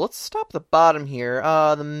 So let's stop at the bottom here.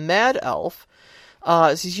 The Mad Elf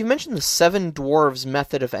says, you mentioned the 7 Dwarves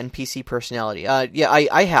method of NPC personality. Yeah,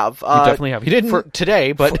 I have. You definitely have. You didn't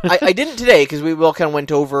today, but I didn't today because we all kind of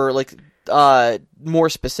went over like more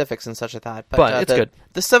specifics and such like that. But it's good.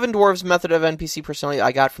 The 7 Dwarves method of NPC personality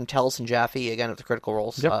I got from Tellis and Jaffe, again at the Critical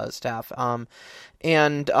Role staff.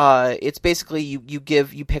 And it's basically you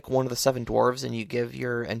pick one of the 7 dwarves and you give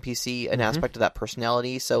your NPC an aspect of that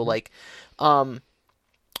personality. So like,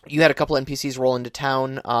 you had a couple NPCs roll into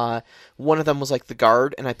town. One of them was like the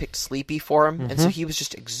guard, and I picked Sleepy for him, and so he was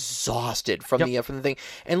just exhausted from the thing,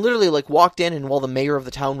 and literally like walked in, and while the mayor of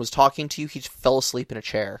the town was talking to you, he just fell asleep in a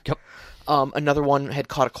chair. Another one had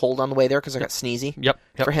caught a cold on the way there because I got sneezy.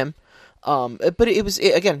 For him. But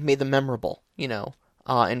it again made them memorable,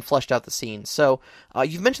 and fleshed out the scene. So,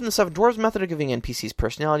 you've mentioned the 7 Dwarves method of giving NPCs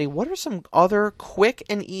personality. What are some other quick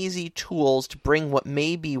and easy tools to bring what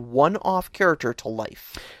may be one-off character to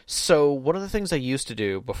life? So, one of the things I used to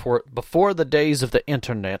do before the days of the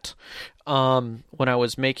internet, when I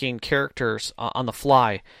was making characters on the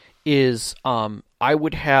fly, is I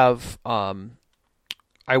would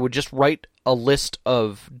just write a list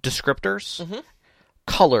of descriptors,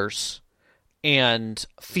 colors, and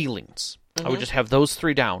feelings. I would just have those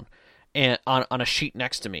 3 down and on a sheet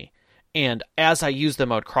next to me. And as I used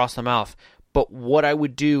them, I would cross them off. But what I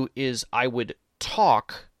would do is I would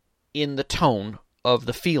talk in the tone of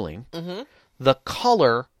the feeling. The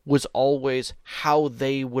color was always how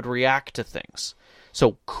they would react to things.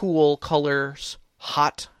 So cool colors,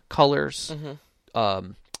 hot colors,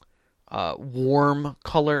 warm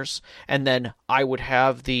colors. And then I would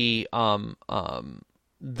have the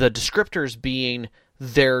descriptors being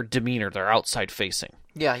their demeanor, their outside facing.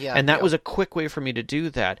 And that was a quick way for me to do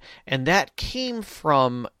that. And that came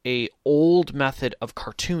from a old method of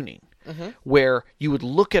cartooning, where you would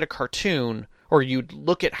look at a cartoon, or you'd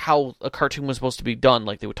look at how a cartoon was supposed to be done,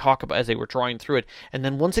 like they would talk about as they were drawing through it. And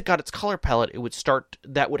then once it got its color palette,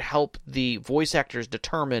 that would help the voice actors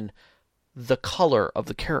determine the color of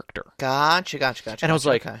the character. Gotcha. And I was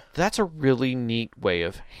like, that's a really neat way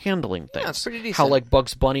of handling things. Yeah, it's pretty decent. How like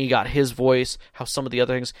Bugs Bunny got his voice, how some of the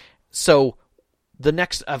other things. So the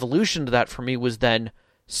next evolution to that for me was then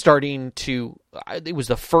starting to, it was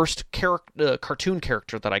the first cartoon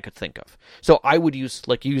character that I could think of. So I would use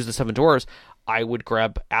the 7 Dwarves, I would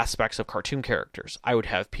grab aspects of cartoon characters. I would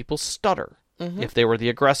have people stutter if they were the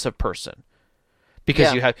aggressive person.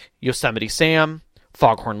 Because you have Yosemite Sam,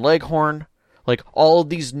 Foghorn Leghorn, like all of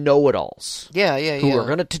these know-it-alls. Who are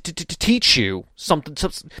going to teach you something.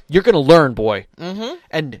 You're going to learn, boy.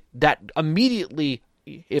 And that immediately,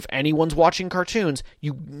 if anyone's watching cartoons,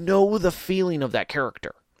 you know the feeling of that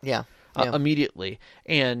character. Immediately.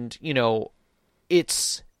 And,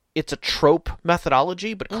 it's a trope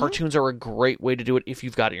methodology, but cartoons are a great way to do it if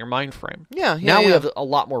you've got it in your mind frame. Now we have a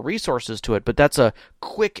lot more resources to it, but that's a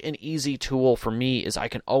quick and easy tool for me. Is I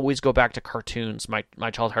can always go back to cartoons,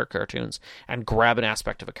 my childhood cartoons, and grab an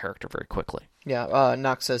aspect of a character very quickly.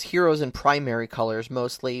 Knox says heroes in primary colors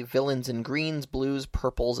mostly, villains in greens, blues,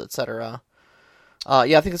 purples, etc. I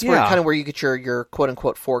think that's kind of where you get your quote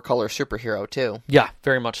unquote 4-color superhero too. Yeah,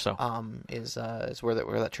 very much so. Is where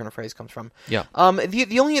that turn of phrase comes from. Yeah.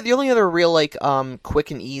 The only other real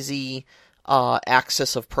quick and easy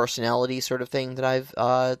axis of personality sort of thing that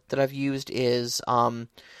I've used is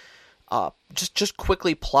just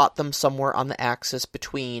quickly plot them somewhere on the axis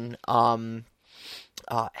between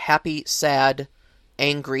happy, sad,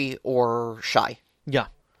 angry, or shy. Yeah.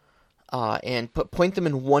 And point them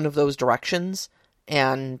in one of those directions.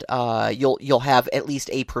 And you'll have at least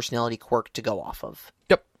a personality quirk to go off of.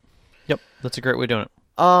 Yep, that's a great way of doing it.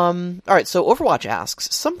 All right, so Overwatch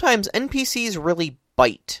asks, sometimes NPCs really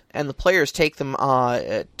bite, and the players take to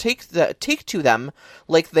them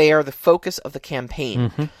like they are the focus of the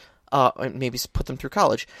campaign. Maybe put them through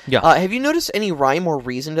college. Yeah. Have you noticed any rhyme or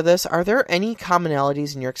reason to this? Are there any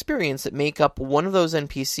commonalities in your experience that make up one of those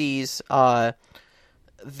NPCs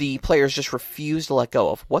the players just refuse to let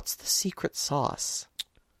go of? What's the secret sauce?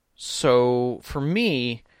 So for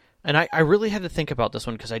me, and I really had to think about this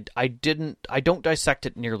one because I don't dissect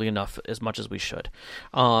it nearly enough as much as we should,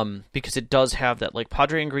 because it does have that, like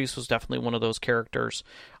Padre and Grease was definitely one of those characters.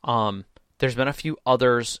 There's been a few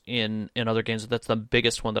others in other games, but that's the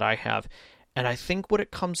biggest one that I have. And I think what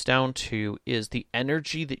it comes down to is the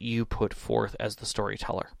energy that you put forth as the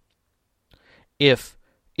storyteller. If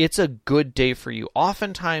it's a good day for you,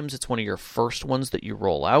 oftentimes it's one of your first ones that you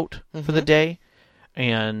roll out for the day.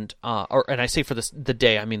 And I say for the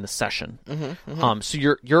day, I mean the session. So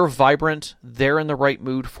you're vibrant, they're in the right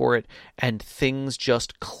mood for it, and things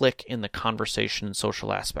just click in the conversation and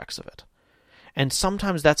social aspects of it. And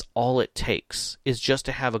sometimes that's all it takes, is just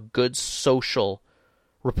to have a good social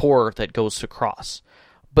rapport that goes across.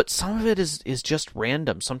 But some of it is just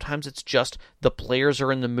random. Sometimes it's just the players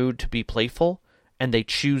are in the mood to be playful, and they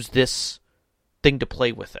choose this thing to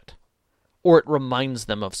play with it. Or it reminds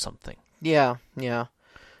them of something. Yeah.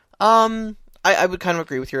 I would kind of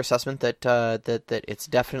agree with your assessment that that it's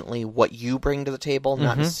definitely what you bring to the table,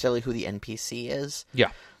 not necessarily who the NPC is.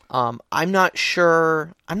 Yeah. I'm not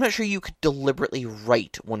sure you could deliberately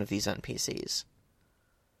write one of these NPCs.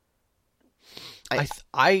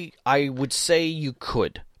 I would say you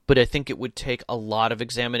could, but I think it would take a lot of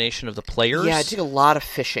examination of the players. Yeah, it'd take a lot of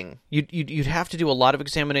fishing. You'd have to do a lot of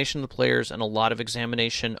examination of the players and a lot of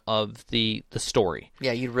examination of the story.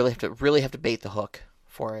 Yeah, you'd really have to bait the hook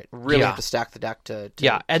for it. Really have to stack the deck to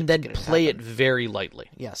and then play it very lightly.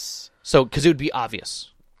 Yes. So, because it would be obvious.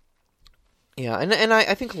 Yeah, and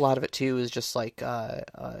I think a lot of it too is just like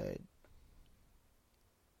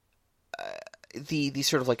the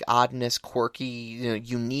sort of like oddness, quirky,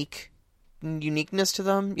 uniqueness to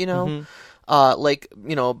them, like,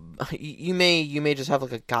 you may just have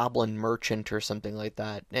like a goblin merchant or something like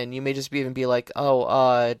that, and you may just even be like,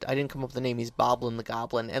 I didn't come up with the name, he's Boblin the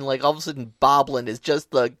Goblin, and like all of a sudden Boblin is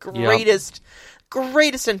just the greatest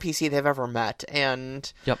NPC they've ever met,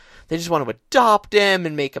 and they just want to adopt him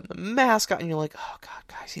and make him the mascot, and you're like, oh god,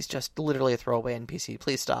 guys, he's just literally a throwaway NPC,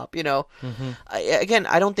 please stop, Again,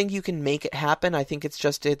 I don't think you can make it happen. I think it's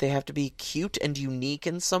just they have to be cute and unique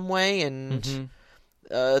in some way, and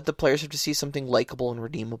the players have to see something likable and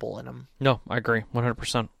redeemable in them. No, I agree,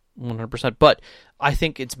 100%. But I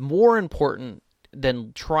think it's more important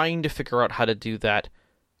than trying to figure out how to do that,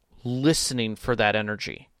 listening for that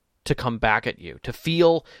energy to come back at you, to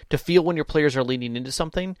feel when your players are leaning into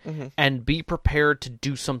something, and be prepared to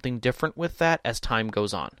do something different with that as time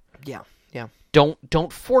goes on. Yeah.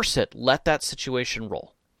 Don't force it. Let that situation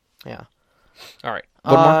roll. Yeah. All right.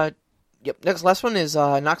 One more? Yep. Last one is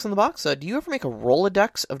Knox on the Box. Do you ever make a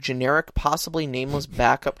Rolodex of generic, possibly nameless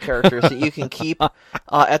backup characters that you can keep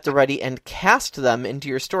at the ready and cast them into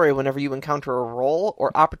your story whenever you encounter a role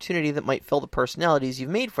or opportunity that might fill the personalities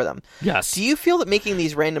you've made for them? Yes. Do you feel that making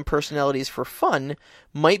these random personalities for fun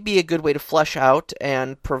might be a good way to flesh out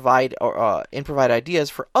and provide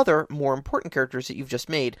ideas for other, more important characters that you've just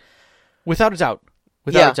made? Without a doubt.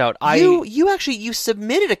 Without a doubt. You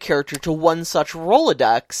submitted a character to one such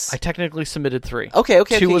Rolodex. I technically submitted 3. Okay.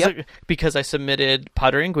 Two was because I submitted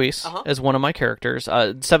Padre and Guise as one of my characters.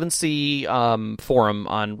 7C forum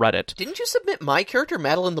on Reddit. Didn't you submit my character,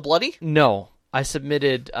 Madeline the Bloody? No. I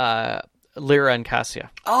submitted Lyra and Cassia.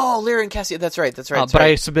 Oh, Lyra and Cassia. That's right. But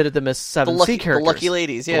I submitted them as 7C characters. The Lucky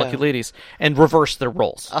Ladies, yeah. The Lucky Ladies. And reversed their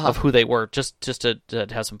roles of who they were, just to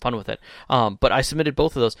have some fun with it. But I submitted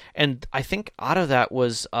both of those. And I think out of that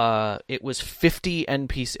was, it was 50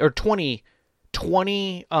 NPC, or 20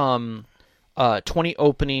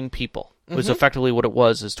 opening people. Was effectively what it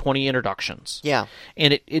was, is 20 introductions. Yeah.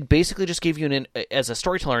 And it basically just gave you, as a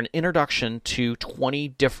storyteller, an introduction to 20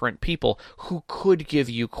 different people who could give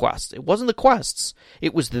you quests. It wasn't the quests.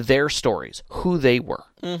 It was their stories, who they were.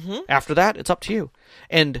 After that, it's up to you.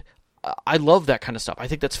 And I love that kind of stuff. I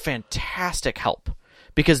think that's fantastic help.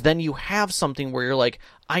 Because then you have something where you're like,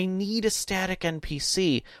 I need a static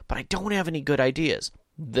NPC, but I don't have any good ideas.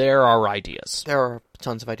 There are ideas. There are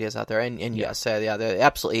tons of ideas out there, and yes, they're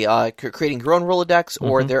absolutely creating your own Rolodex,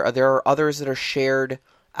 or there are others that are shared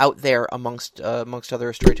out there amongst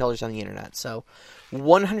other storytellers on the internet. So,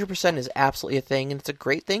 100% is absolutely a thing, and it's a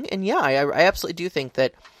great thing. And yeah, I absolutely do think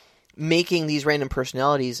that making these random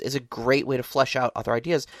personalities is a great way to flesh out other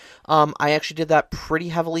ideas. I actually did that pretty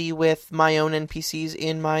heavily with my own NPCs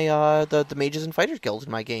in my the Mages and Fighters Guild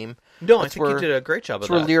in my game. No, I think you did a great job of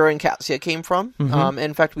that. That's where Lyra and Cassia came from. And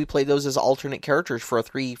in fact, we played those as alternate characters for a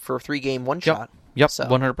three game one shot. Yep,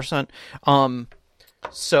 100%.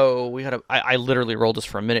 So we had I literally rolled this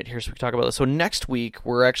for a minute here so we can talk about this. So next week,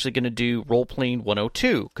 we're actually going to do Role-Playing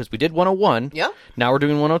 102, because we did 101. Yeah. Now we're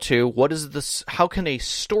doing 102. What is this? How can a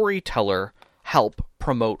storyteller help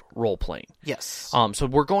promote role-playing? Yes. So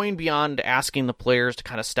we're going beyond asking the players to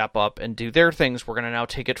kind of step up and do their things. We're going to now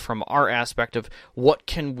take it from our aspect of what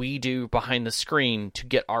can we do behind the screen to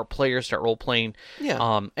get our players to start role-playing,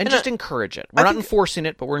 and just encourage it. We're not enforcing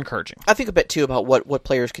it, but we're encouraging. I think a bit, too, about what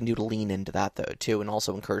players can do to lean into that, though, too, and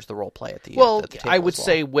also encourage the role-play at the Well, at the table I would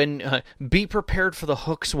say when be prepared for the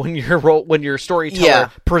hooks when your storyteller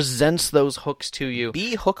presents those hooks to you.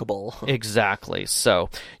 Be hookable. Exactly. So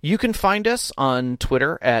you can find us on Twitter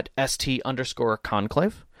at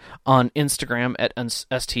 @ST_conclave, on Instagram at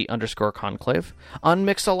 @ST_conclave, on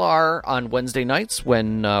Mixlr on Wednesday nights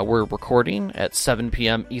when we're recording at 7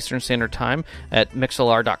 p.m. Eastern Standard Time at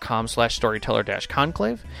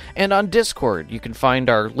mixlr.com/storyteller-conclave, and on Discord. You can find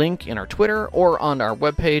our link in our Twitter or on our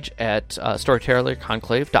webpage at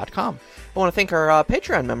storytellerconclave.com. I want to thank our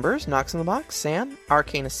Patreon members, Knox in the Box, Sam,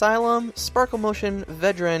 Arcane Asylum, Sparkle Motion,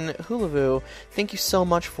 Vedran, Hulavu. Thank you so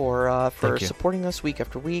much for supporting us week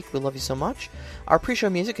after week. We love you so much. Our pre-show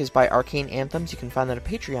music is by Arcane Anthems. You can find that at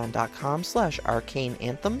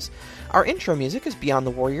patreon.com/arcaneanthems. Our intro music is Beyond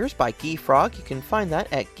the Warriors by Guy Frog. You can find that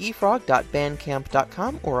at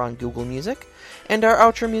guyfrog.bandcamp.com or on Google Music. And our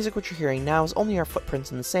outro music, which you're hearing now, is Only Our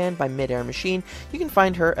Footprints in the Sand by Midair Machine. You can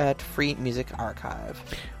find her at Free Music Archive.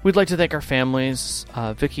 We'd like to thank our families,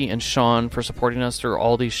 Vicky and Sean, for supporting us through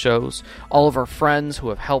all these shows, all of our friends who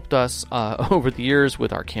have helped us over the years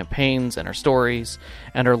with our campaigns and our stories,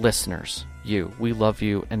 and our listeners, you. We love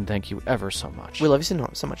you, and thank you ever so much. We love you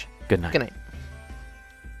so much. Good night. Good night.